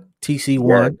One, yeah.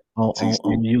 TC1 TC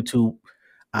on YouTube.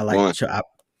 I like one. I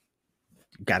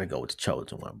gotta go with the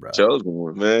Chosen One, bro. Chosen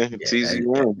one, man. Yeah, TC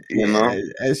one. You know.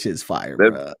 that shit's fire,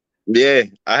 That, bro. yeah.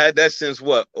 I had that since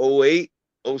what? 08,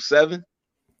 07?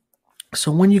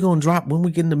 So when you gonna drop? When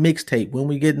we getting the mixtape? When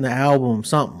we getting the album?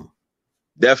 Something.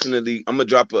 Definitely. I'm gonna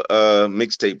drop a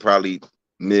mixtape probably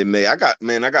mid-May. I got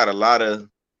a lot of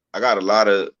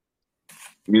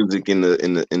music in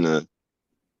the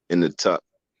tuck.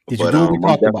 Did you But do what we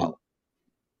talked about?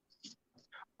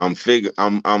 I'm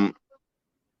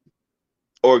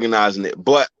organizing it.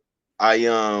 But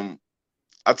I'll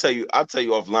tell you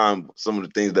offline some of the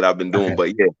things that I've been doing. Okay.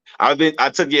 But yeah, I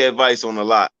took your advice on a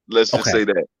lot. Let's just say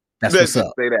that. That's Let's what's just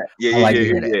up. say that. Yeah, I like to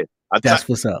hear that. yeah. That's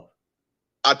what's up.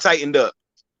 I tightened up.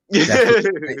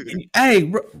 Hey,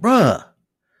 bruh,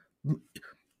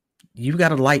 you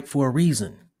got a light for a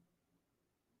reason.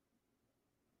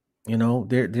 You know,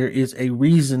 there is a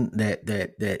reason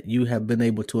that you have been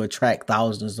able to attract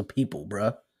thousands of people,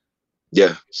 bruh.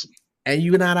 Yeah. And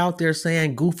you're not out there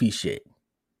saying goofy shit.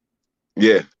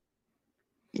 Yeah.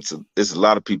 It's a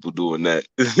lot of people doing that.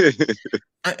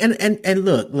 And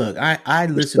look, I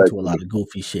listen to a lot of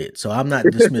goofy shit, so I'm not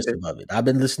dismissive of it. I've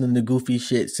been listening to goofy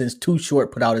shit since Too Short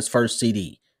put out his first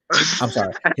CD. I'm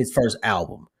sorry, his first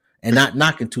album. And not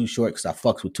knocking Too Short because I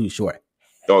fucks with Too Short.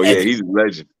 Oh yeah, he's a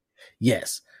legend.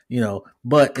 Yes, you know,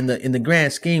 but in the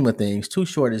grand scheme of things, Too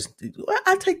Short is.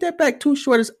 I take that back. Too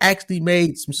Short has actually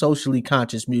made some socially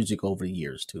conscious music over the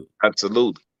years too.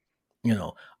 Absolutely. You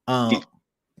know,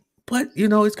 but you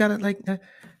know, it's got like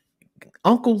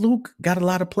Uncle Luke got a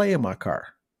lot of play in my car.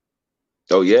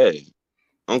 Oh yeah,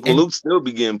 Uncle Luke still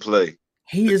be getting play.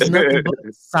 He is nothing but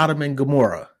Sodom and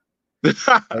Gomorrah.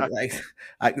 I'm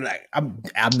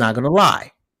not gonna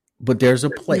lie, but there's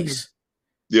a place.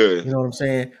 Yeah, you know what I'm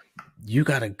saying. You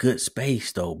got a good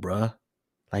space though, bruh.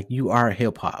 Like you are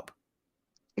hip hop.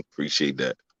 Appreciate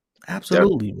that.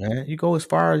 Absolutely, man. You go as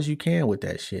far as you can with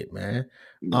that shit, man.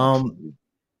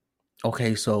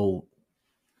 Okay, so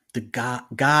the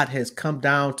God has come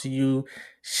down to you,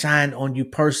 shined on you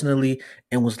personally,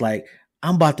 and was like,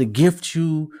 I'm about to gift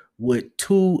you with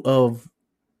two of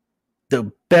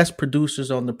the best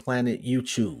producers on the planet you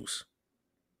choose.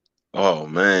 Oh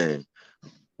man.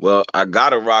 Well, I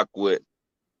gotta rock with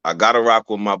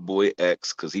my boy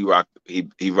X because he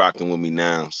rocking with me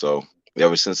now. So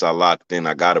ever since I locked in,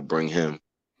 I gotta bring him.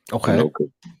 Okay. You know,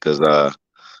 because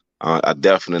I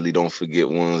definitely don't forget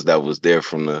ones that was there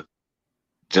from the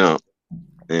jump.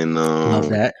 And love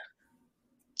that.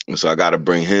 So I gotta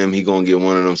bring him. He gonna get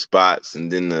one of them spots, and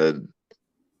then the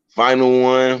final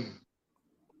one,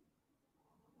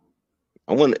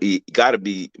 gotta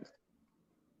be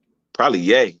probably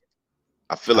Ye.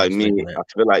 I feel like me and Ye. I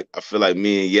feel like if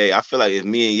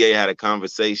me and Ye had a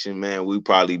conversation, man, we'd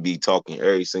probably be talking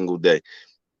every single day.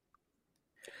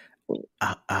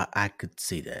 I could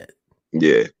see that.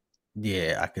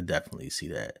 Yeah, I could definitely see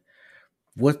that.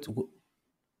 What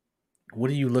are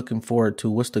you looking forward to?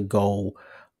 What's the goal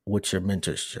with your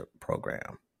mentorship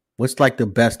program? What's like the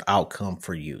best outcome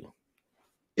for you?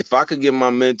 If I could get my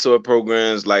mentor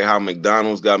programs like how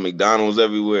McDonald's got McDonald's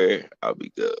everywhere, I'll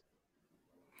be good.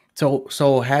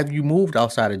 So have you moved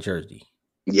outside of Jersey?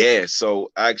 Yeah,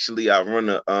 so actually I run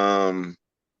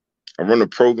a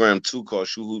program too called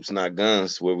Shoe Hoops Not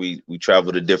Guns, where we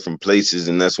travel to different places,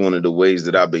 and that's one of the ways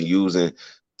that I've been using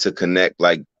to connect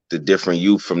like the different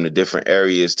youth from the different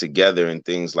areas together and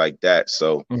things like that.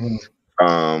 So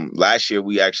last year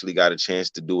we actually got a chance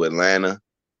to do Atlanta.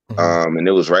 And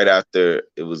it was right after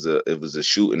it was a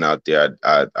shooting out there.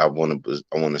 I want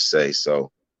to say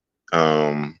so.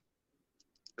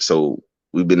 So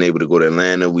we've been able to go to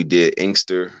Atlanta. We did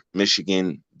Inkster,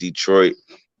 Michigan, Detroit.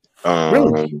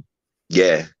 Really?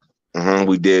 Yeah.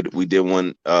 We did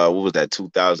one. What was that?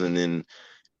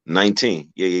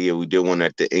 2019. Yeah. We did one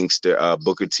at the Inkster,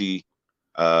 Booker T.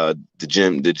 The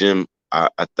gym. I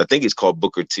think it's called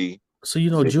Booker T. So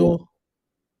you know Jewel?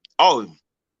 Oh,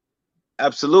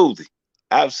 absolutely.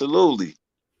 Yeah, he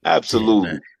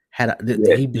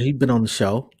been on the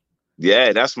show?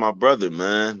 Yeah, that's my brother,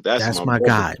 man. That's my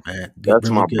guy, man. That's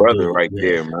really my good brother dude. right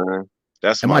there, man.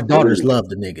 That's And my my daughters dude. love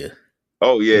the nigga.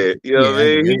 Oh yeah, you know what I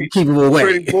Yeah, mean? keep him away.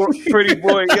 Pretty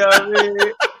boy, you know what I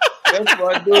mean? That's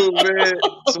my dude, man.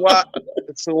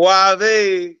 Suave.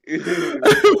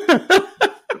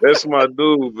 That's my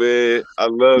dude, man. I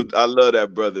love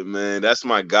that brother, man. That's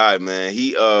my guy, man.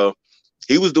 He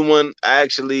was the one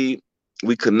actually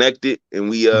we connected and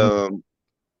we Mhm.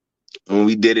 when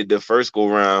we did it the first go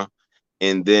round,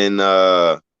 and then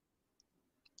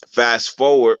fast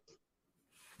forward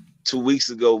 2 weeks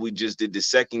ago, we just did the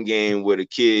second game where the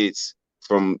kids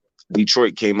from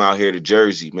Detroit came out here to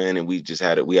Jersey, man, and we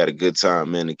had a good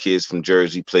time, man. The kids from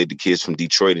Jersey played the kids from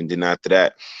Detroit, and then after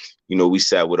that, we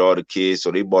sat with all the kids.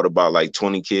 So they brought about like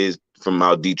 20 kids from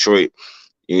out Detroit.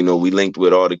 We linked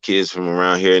with all the kids from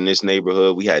around here in this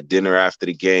neighborhood. We had dinner after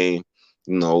the game,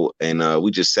 and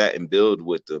we just sat and build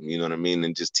with them, you know what I mean?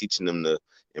 And just teaching them the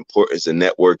importance of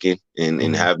networking and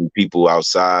Mhm. having people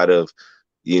outside of,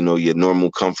 your normal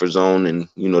comfort zone. And,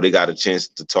 they got a chance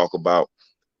to talk about,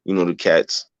 the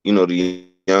cats, the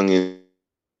youngins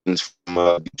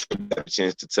from Detroit, got a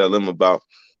chance to tell them about,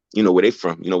 where they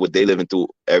from, what they living through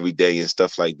every day and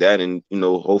stuff like that. And,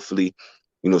 hopefully,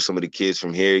 some of the kids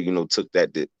from here,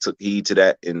 took heed to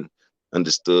that and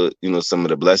understood, some of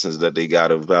the blessings that they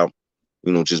got about,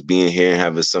 just being here and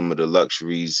having some of the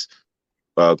luxuries,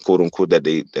 quote unquote, that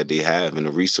they have and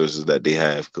the resources that they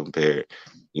have compared,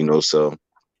 so.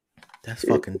 That's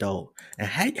fucking dope. And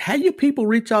how you people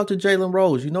reach out to Jalen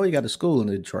Rose? You know he got a school in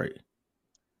Detroit.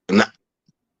 And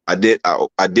I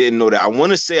didn't know that. I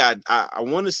want to say I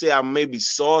want to say I maybe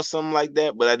saw something like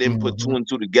that, but I didn't put two Mhm. and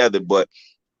two together. But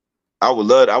I would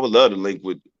love to link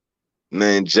with,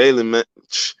 man, Jalen,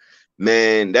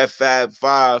 man, that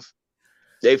 5'5",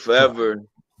 they Bruh, forever.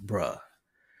 bruh.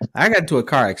 I got into a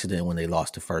car accident when they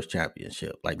lost the first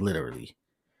championship. Like literally.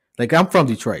 Like I'm from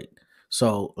Detroit.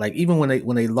 So like even when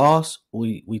they lost,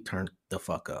 we turned the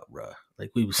fuck up, bruh. Like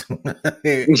we was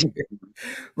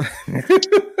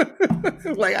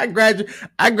like I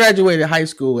graduated high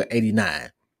school in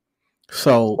 '89.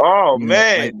 So, Oh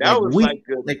man, like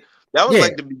that was yeah,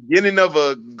 like the beginning of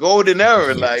a golden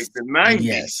era, like yes. the 90s.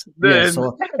 Yes. Yeah.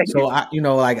 So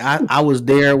I was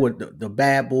there with the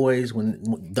bad boys when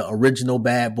the original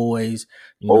bad boys,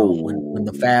 when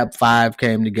the Oh, Fab Five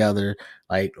came together,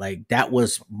 like that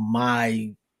was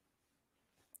my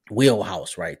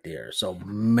wheelhouse right there. So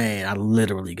man, I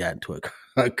literally got into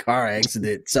a car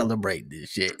accident celebrating this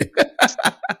shit.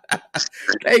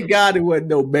 Thank God it wasn't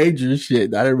no major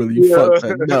shit. I didn't really fuck yeah.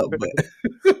 nothing up, but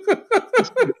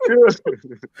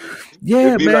yeah,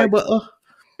 it'd be man. like But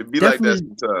it'd be like that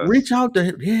definitely sometimes. reach out to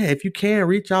him. Yeah, if you can,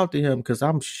 reach out to him because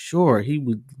I'm sure he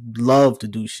would love to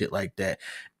do shit like that.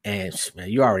 And man,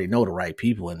 you already know the right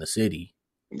people in the city.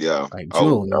 Yeah. Like Oh,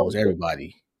 Jewel knows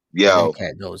everybody. Like yeah. that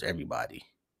cat knows everybody.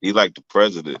 He like the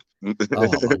president. Oh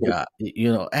my god,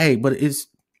 Hey, but it's.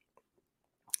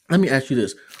 Let me ask you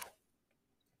this: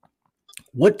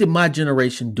 what did my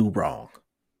generation do wrong?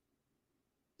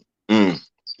 Mm.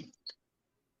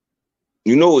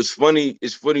 It's funny.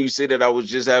 It's funny you say that. I was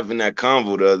just having that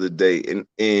convo the other day, and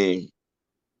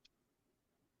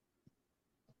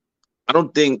I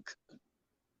don't think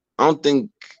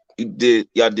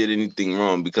y'all did anything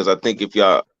wrong, because I think if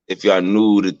y'all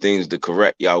knew the things to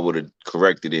correct, y'all would have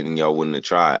corrected it and y'all wouldn't have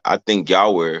tried. I think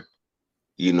y'all were,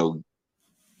 you know,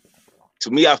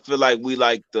 to me, I feel like we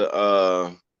like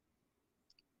the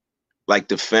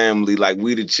family, like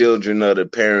we the children of the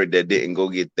parent that didn't go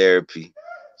get therapy.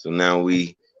 So now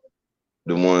we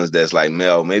the ones that's like,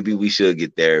 Mel, maybe we should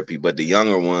get therapy. But the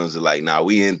younger ones are like, nah,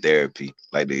 we in therapy.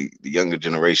 Like the younger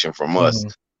generation from us.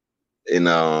 Mm-hmm. And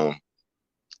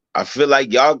I feel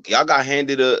like y'all got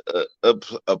handed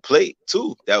a plate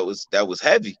too. That was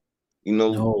heavy. You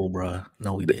know, No, bro.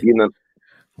 No, we you didn't. know,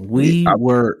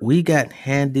 We got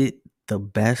handed the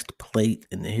best plate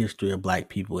in the history of black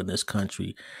people in this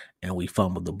country, and we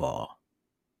fumbled the ball.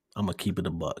 I'm gonna keep it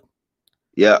a buck.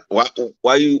 yeah.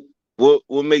 Why you? What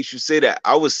makes you say that?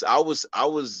 I was.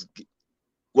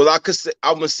 Well, I could say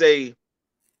I'm gonna say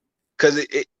because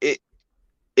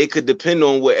it could depend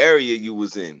on what area you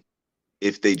was in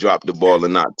if they dropped the ball or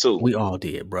not too. We all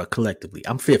did, bro. Collectively,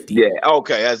 I'm 50, Yeah.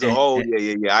 Okay. As a and, whole,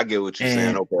 and yeah. I get what you're saying.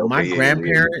 and Okay. my Okay. Yeah.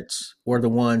 grandparents were the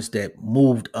ones that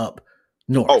moved up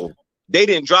north. Oh, they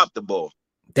didn't drop the ball.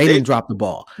 They They didn't drop the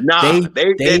ball. Nah. They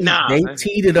They did they nah. they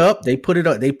teed it up. They put it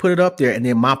up. They put it up there, and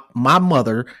then my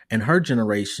mother and her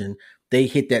generation, they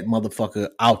hit that motherfucker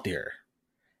out there,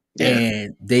 Yeah.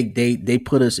 and they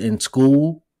put us in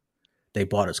school. They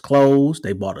bought us clothes.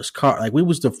 They bought us car. Like we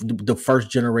was the first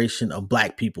generation of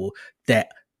black people that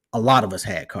a lot of us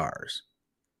had cars.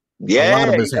 A lot Yeah.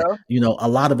 of us had, Yeah. a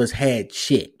lot of us had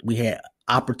shit. We had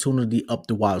opportunity up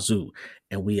the wazoo,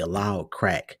 and we allowed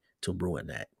crack to ruin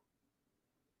that.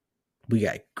 We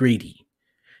got greedy,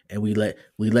 and we let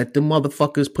the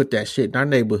motherfuckers put that shit in our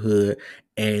neighborhood,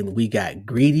 and we got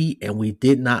greedy, and we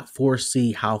did not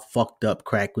foresee how fucked up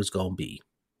crack was gonna be.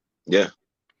 Yeah.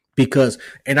 Because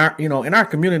in our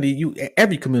community,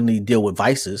 every community deal with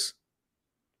vices.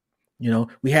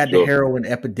 We had the Sure. heroin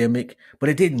epidemic, but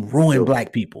it didn't ruin Sure.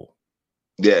 black people.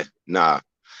 Yeah. Nah.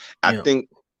 I You know, think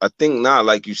now,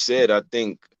 like you said, I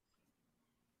think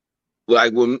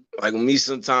like with me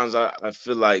sometimes I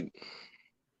feel like,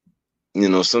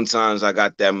 sometimes I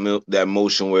got that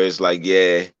motion where it's like,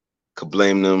 yeah, could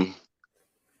blame them.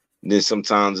 Then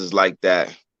sometimes it's like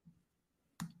that.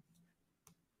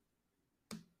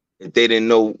 If they didn't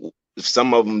know, if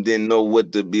some of them didn't know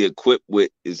what to be equipped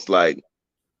with, it's like,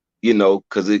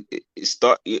 because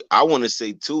I want to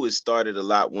say too, it started a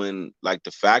lot when like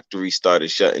the factory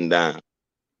started shutting down.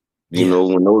 yeah.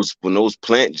 When those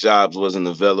plant jobs wasn't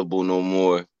available no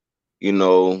more, you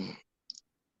know,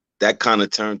 that kind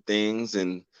of turned things.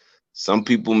 And some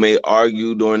people may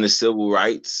argue during the civil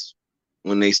rights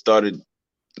when they started.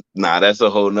 Nah, that's a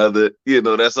whole nother,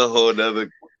 that's a whole nother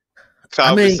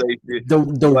I mean, conversation.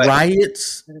 the But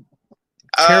riots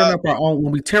tearing uh, up our own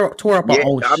when we tore up our yeah,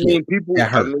 own I shit. mean, people.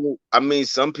 That hurt. I mean,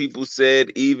 some people said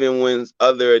even when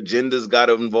other agendas got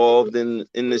involved in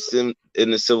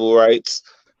the civil rights,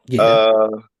 Yeah,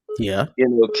 uh, yeah.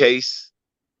 case,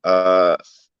 uh,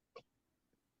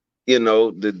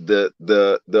 the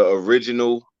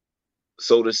original,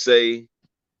 so to say,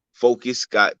 focus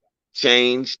got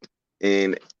changed,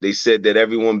 and they said that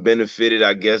everyone benefited,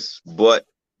 I guess, but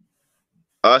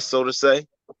us, so to say.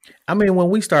 I mean, when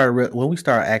we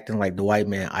started acting like the white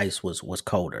man ice was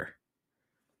colder.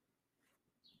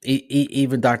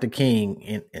 Even Dr. King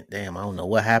and damn, I don't know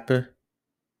what happened.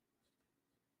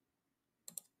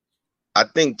 I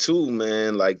think too,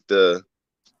 man. Like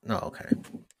No, okay.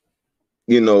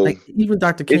 you know, Like even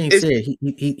Dr. it, King it's said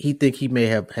he think he may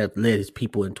have led his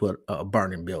people into a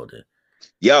burning building.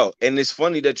 Yo, and it's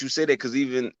funny that you say that because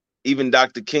even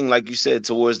Dr. King, like you said,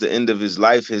 towards the end of his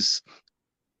life,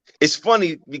 it's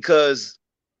funny because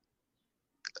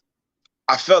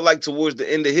I felt like towards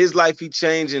the end of his life he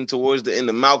changed, and towards the end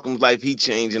of Malcolm's life he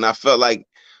changed, and I felt like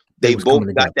They they was both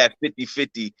coming got together. that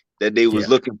 50-50 that they was Yeah.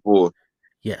 looking for,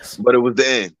 Yes. but it was the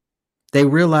end. They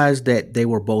realized that they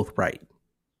were both right.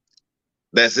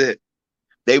 That's it.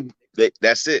 They,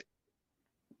 that's it.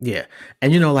 Yeah.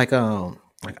 And like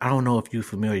I don't know if you're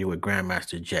familiar with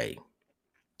Grandmaster Jay,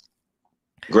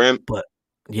 Graham. but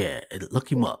yeah, look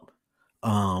him up.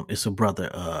 It's a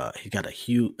brother. He got a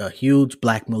huge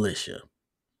black militia.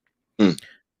 Mm.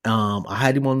 I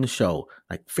had him on the show.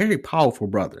 Like very powerful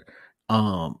brother.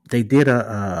 They did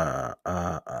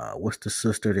what's the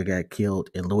sister that got killed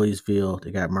in Louisville?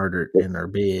 They got murdered in her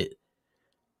bed, in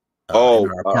Oh,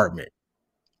 her apartment.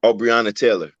 Breonna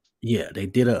Taylor. Yeah, they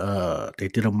did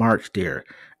a march there,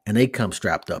 and they come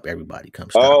strapped up. Everybody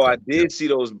comes Oh, strapped up.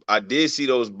 I did see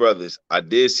those brothers. I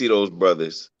did see those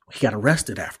brothers. He got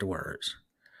arrested afterwards.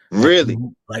 Like Really?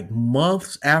 like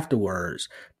months afterwards,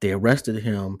 they arrested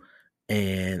him,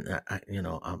 and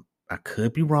I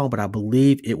could be wrong, but I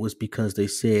believe it was because they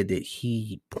said that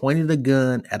he pointed a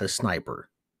gun at a sniper.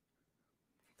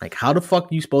 Like, how the fuck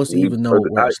are you supposed to even know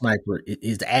where a sniper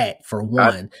is at? For I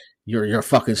one, you're a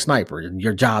fucking sniper.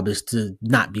 Your job is to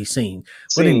not be seen.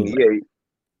 But seen, anyway,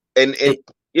 yeah, and it,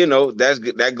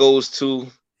 that goes to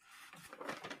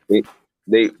it,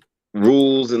 they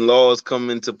rules and laws come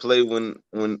into play when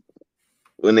they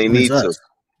when it's need to. us.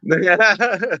 Yeah,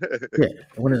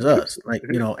 when it's us, like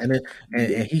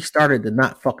and he started the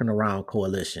Not Fucking Around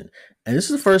coalition, and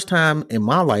this is the first time in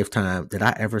my lifetime that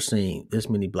I ever seen this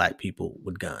many black people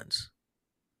with guns.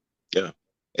 Yeah,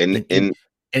 and And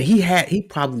and he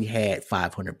probably had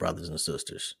 500 brothers and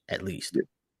sisters at least,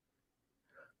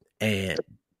 and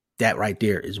that right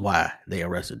there is why they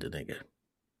arrested the nigga.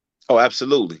 oh,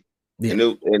 absolutely, Yeah,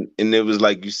 and it was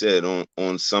like you said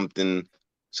on something,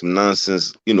 some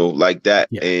nonsense, like that.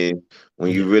 yeah, And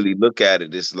when you yeah. really look at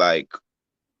it, it's like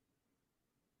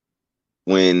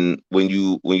when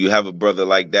you have a brother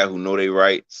like that who know their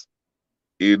rights,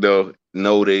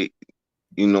 know they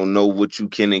know what you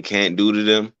can and can't do to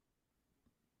them.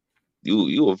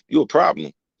 You a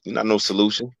problem. You're not no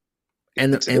solution.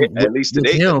 And Today, at least with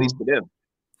today, at least him, to them.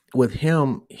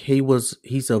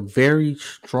 he's a very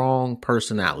strong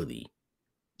personality,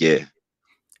 Yeah.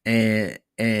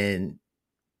 and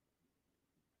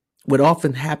what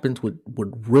often happens with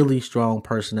really strong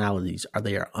personalities are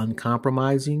they are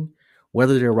uncompromising,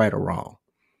 whether they're right or wrong,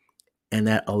 and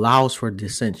that allows for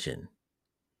dissension.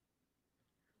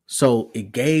 So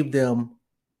it gave them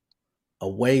a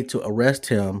way to arrest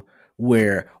him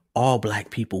where all black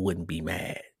people wouldn't be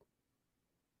mad.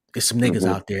 There's some niggas Mhm.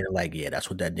 out there like, yeah, that's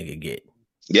what that nigga get.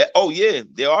 Yeah. Oh yeah.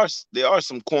 There are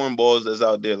some cornballs that's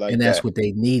out there like And that's that. what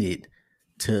they needed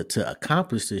to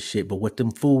accomplish this shit. But what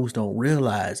them fools don't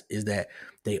realize is that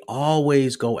they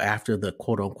always go after the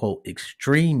quote unquote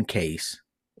extreme case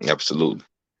Absolutely.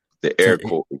 The to air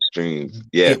quote extremes.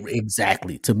 Yeah.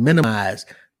 exactly to minimize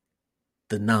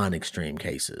the non-extreme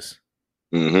cases.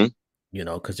 Mm-hmm. You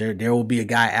know, because there will be a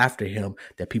guy after him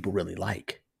that people really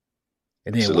like,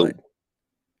 and then what? Absolutely.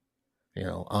 You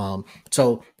know,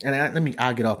 so and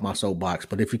I'll get off my soapbox,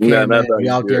 but if you No, can, no, man, no, if you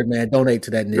you out there, good. man, donate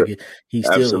to that Good. nigga. I think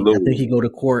Absolutely. he go to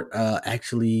court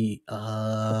actually in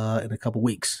a couple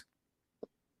weeks.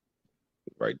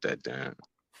 Write that down.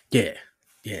 Yeah.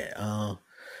 Yeah.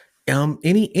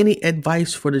 Any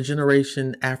advice for the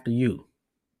generation after you?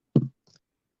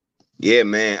 Yeah,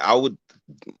 man.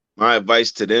 My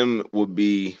advice to them would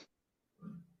be,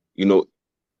 you know,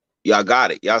 y'all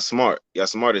got it. Y'all smart. Y'all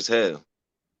smart as hell.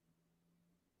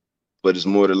 But it's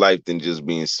more to life than just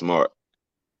being smart.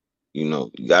 You know,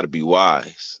 you gotta be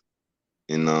wise.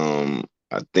 And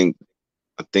I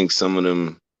think some of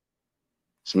them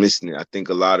is missing it. I think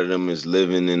a lot of them is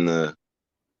living in the,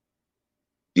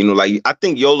 like I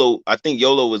think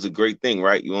YOLO is a great thing,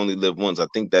 right? You only live once. I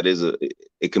think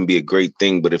it can be a great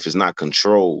thing, but if it's not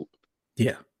controlled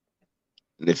Yeah.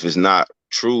 and if it's not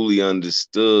truly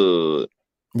understood,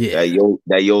 Yeah.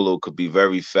 that YOLO could be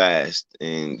very fast.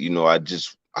 And I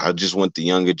just want the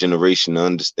younger generation to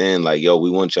understand, like, yo, we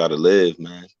want y'all to live,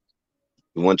 man.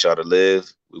 We want y'all to live.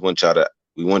 We want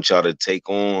y'all to take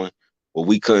on what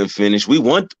we couldn't finish. We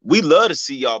love to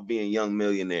see y'all being young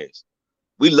millionaires.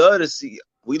 We love to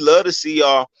see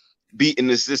y'all beating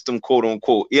the system, quote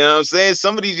unquote. You know what I'm saying?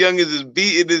 Some of these youngers is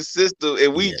beating the system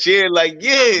and we Yeah. cheer like,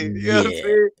 yeah, you know what I'm Yeah.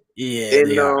 saying? Yeah,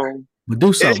 And they are. But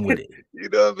do something with it. you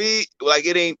know what I mean? Like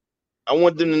it ain't I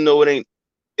want them to know it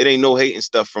ain't no hating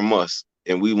stuff from us.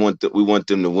 And we want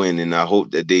them to win. And I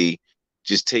hope that they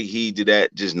just take heed to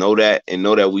that, just know that and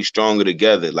know that we stronger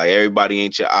together. Like everybody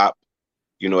ain't your op.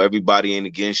 Everybody ain't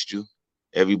against you.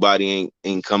 Everybody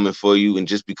ain't coming for you. And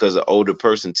just because an older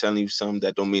person telling you something,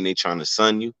 that don't mean they trying to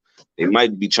sun you. They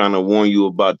might be trying to warn you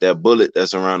about that bullet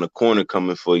that's around the corner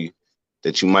coming for you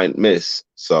that you might miss.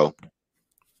 So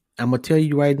I'm gonna tell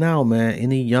you right now, man.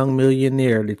 Any young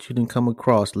millionaire that you didn't come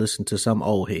across, listen to some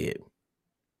old head.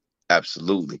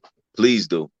 absolutely. Please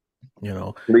do. You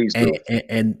know, Please and, do.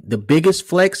 and the biggest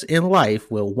flex in life,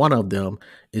 well, one of them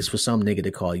is for some nigga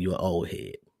to call you an old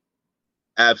head.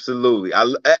 Absolutely.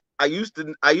 I used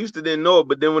to didn't know it,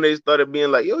 but then when they started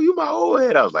being like, yo, you my old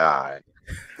head, I was like,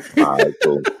 all right,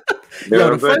 cool. You Yo,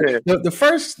 know what I'm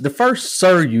saying? the first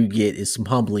sir you get is some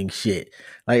humbling shit.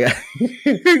 Like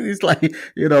it's like,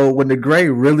 when the gray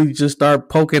really just start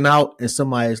poking out and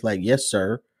somebody's like, yes,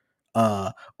 sir,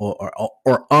 or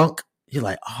unk, you're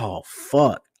like, oh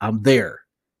fuck, I'm there.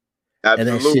 And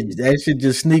that shit Absolutely. that shit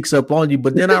just sneaks up on you.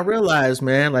 But then I realized,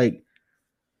 man, like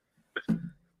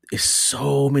it's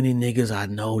so many niggas I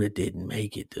know that didn't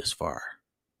make it this far.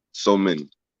 So many.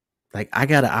 Like I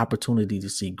got an opportunity to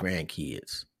see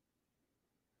grandkids.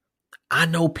 I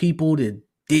know people that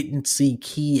didn't see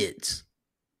kids.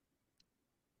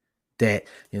 That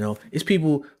it's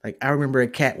people like I remember a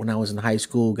cat when I was in high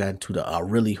school got into a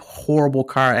really horrible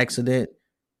car accident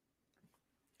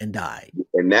and died.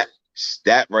 And that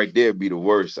right there be the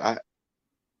worst.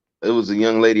 It was a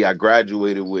young lady I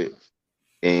graduated with,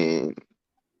 and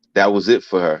that was it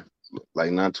for her.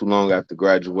 Like not too long after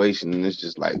graduation, and it's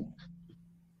just like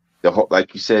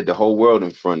like you said, the whole world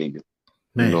in front of you.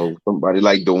 Man, Somebody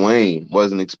like Dwayne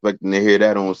wasn't expecting to hear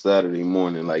that on Saturday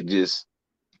morning. Like just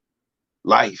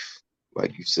life,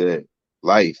 like you said,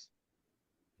 life.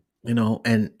 and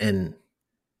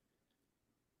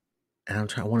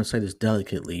I want to say this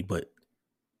delicately, but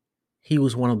he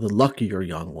was one of the luckier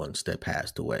young ones that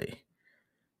passed away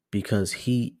because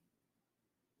he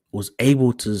was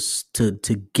able to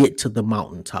get to the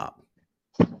mountaintop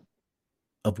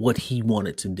of what he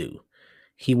wanted to do.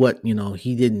 He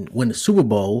didn't win the Super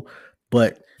Bowl,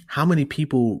 but how many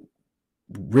people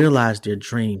realize their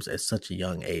dreams at such a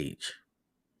young age?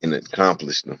 And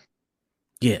accomplished them.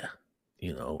 Yeah,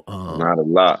 Not a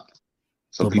lot.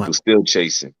 Some but my people still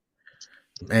chasing.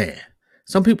 man,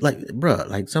 some people like, bruh,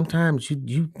 like sometimes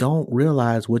you don't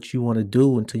realize what you want to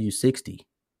do until you're 60.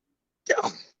 Yeah.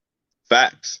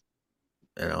 Facts.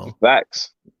 You know,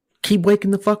 Facts. keep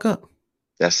waking the fuck up.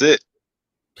 That's it.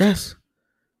 Yes,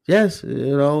 yes,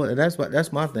 and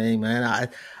that's my thing, man.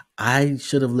 I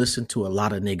should have listened to a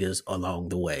lot of niggas along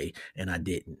the way, and I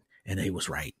didn't, and they was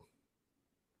right.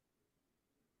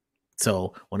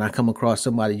 So when I come across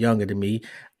somebody younger than me,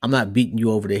 I'm not beating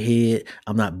you over the head.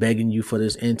 I'm not begging you for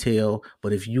this intel.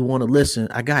 But if you want to listen,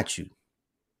 I got you.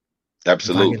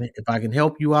 Absolutely. If I can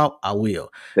help you out, I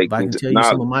will. If Take I can into tell you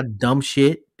some of knowledge. my dumb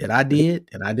shit that I did,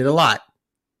 and I did a lot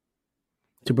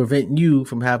to prevent you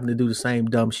from having to do the same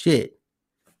dumb shit,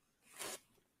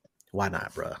 why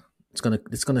not, bro?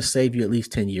 It's gonna save you at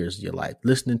least 10 years of your life.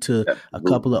 Listening to a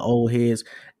couple Absolutely. of old heads,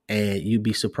 and you'd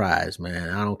be surprised, man.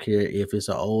 I don't care if it's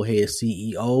an old head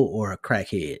CEO or a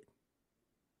crackhead.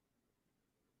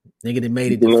 Nigga that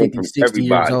made You it to can learn 50, from 60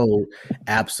 years everybody. old.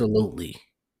 Absolutely.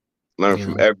 Learn You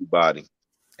from know, everybody.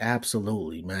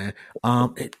 absolutely, man.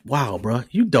 Wow, bro.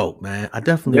 You dope, man. I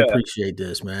definitely Yeah. appreciate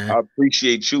this, man. I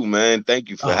appreciate you, man. Thank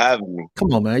you for Oh, having me.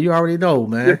 come on, man. You already know,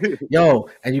 man. Yo,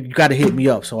 and you got to hit me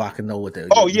up so I can know what the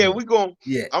Oh you yeah, know. we going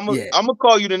Yeah, I'm yeah, gonna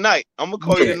call you tonight. I'm gonna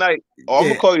call you yeah, tonight. Oh, I'm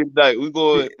gonna yeah, call you tonight. yeah. We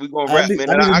gonna rap, man.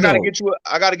 I And need to I gotta know. get you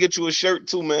I gotta get you a shirt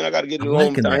too, man. I gotta get you I'm a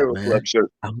liking hometown that, hero man. club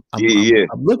shirt. Yeah, yeah.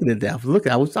 I'm looking at that. I'm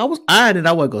looking. I was eyeing it.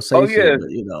 I wasn't gonna say Oh shit, yeah. but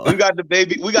you know. We got the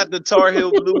baby. We got the Tar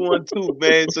Heel blue one too,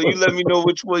 man. So you let me know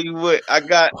which one you want. I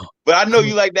got, Oh, but I know I'm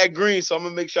you like that green, so I'm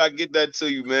gonna make sure I get that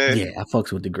to you, man. yeah. I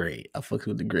fucks with the grade. I fucks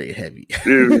with the grade heavy.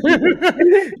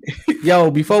 Yeah.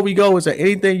 Yo, before we go, is there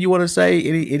anything you want to say?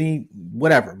 Any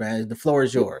whatever, man. The floor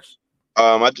is yours.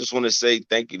 I just want to say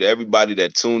thank you to everybody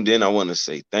that tuned in. I want to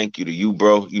say thank you to you,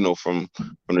 bro. You know, from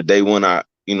the day when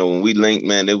when we linked,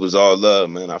 man, it was all love,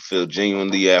 man. I feel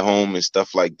genuinely at home and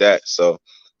stuff like that. So,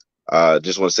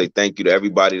 just want to say thank you to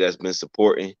everybody that's been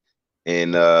supporting,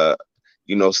 and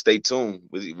stay tuned.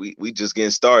 We just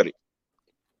getting started.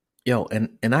 Yo,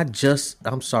 and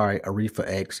I'm sorry, Aretha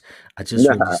X. I just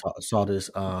really saw this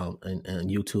in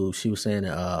YouTube. She was saying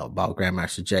about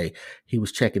Grandmaster Jay. He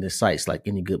was checking his sights like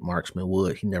any good marksman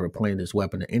would. He never pointed his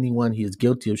weapon at anyone. He is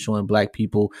guilty of showing black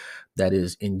people that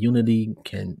is in unity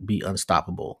can be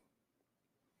unstoppable.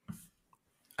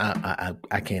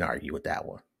 I can't argue with that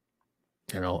one.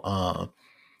 You know,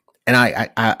 and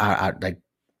I like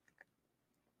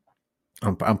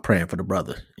I'm praying for the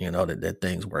brother, that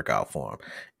things work out for him.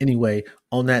 Anyway,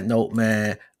 on that note,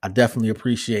 man, I definitely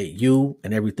appreciate you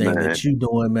and everything Man. that you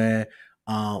doing, man.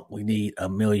 We need a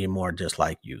million more just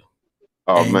like you.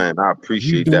 Oh And man, I you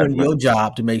appreciate that, doing man. your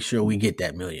job to make sure we get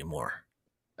that million more.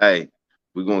 Hey,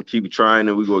 we're gonna keep trying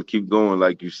and we're gonna keep going,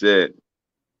 like you said.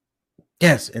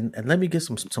 Yes, and let me get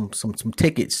some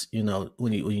tickets,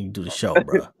 when you do the show,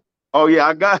 bro. Oh yeah,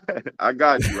 I got you. I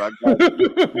got you.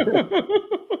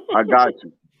 I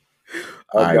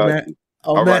All right, got man. you.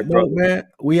 On All that right, note, brother. man,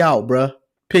 we out, bro.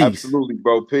 Peace. Absolutely,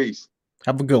 bro. Peace.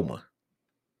 Have a good one.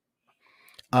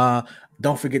 Uh,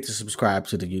 don't forget to subscribe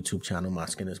to the YouTube channel. My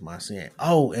Skin Is My Sin.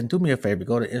 Oh, and do me a favor,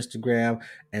 go to Instagram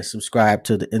and subscribe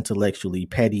to the Intellectually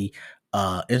Petty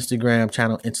Instagram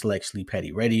channel, Intellectually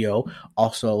Petty Radio.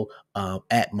 Also,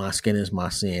 at My Skin Is My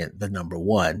Sin, the number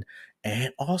one.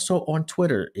 And also on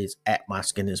Twitter is at My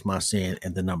Skin Is My Sin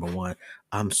and the number one.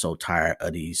 I'm so tired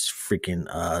of these freaking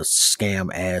scam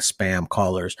ass spam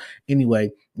callers. Anyway,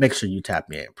 make sure you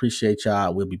tap in. Appreciate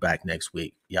y'all. We'll be back next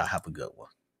week. Y'all have a good one.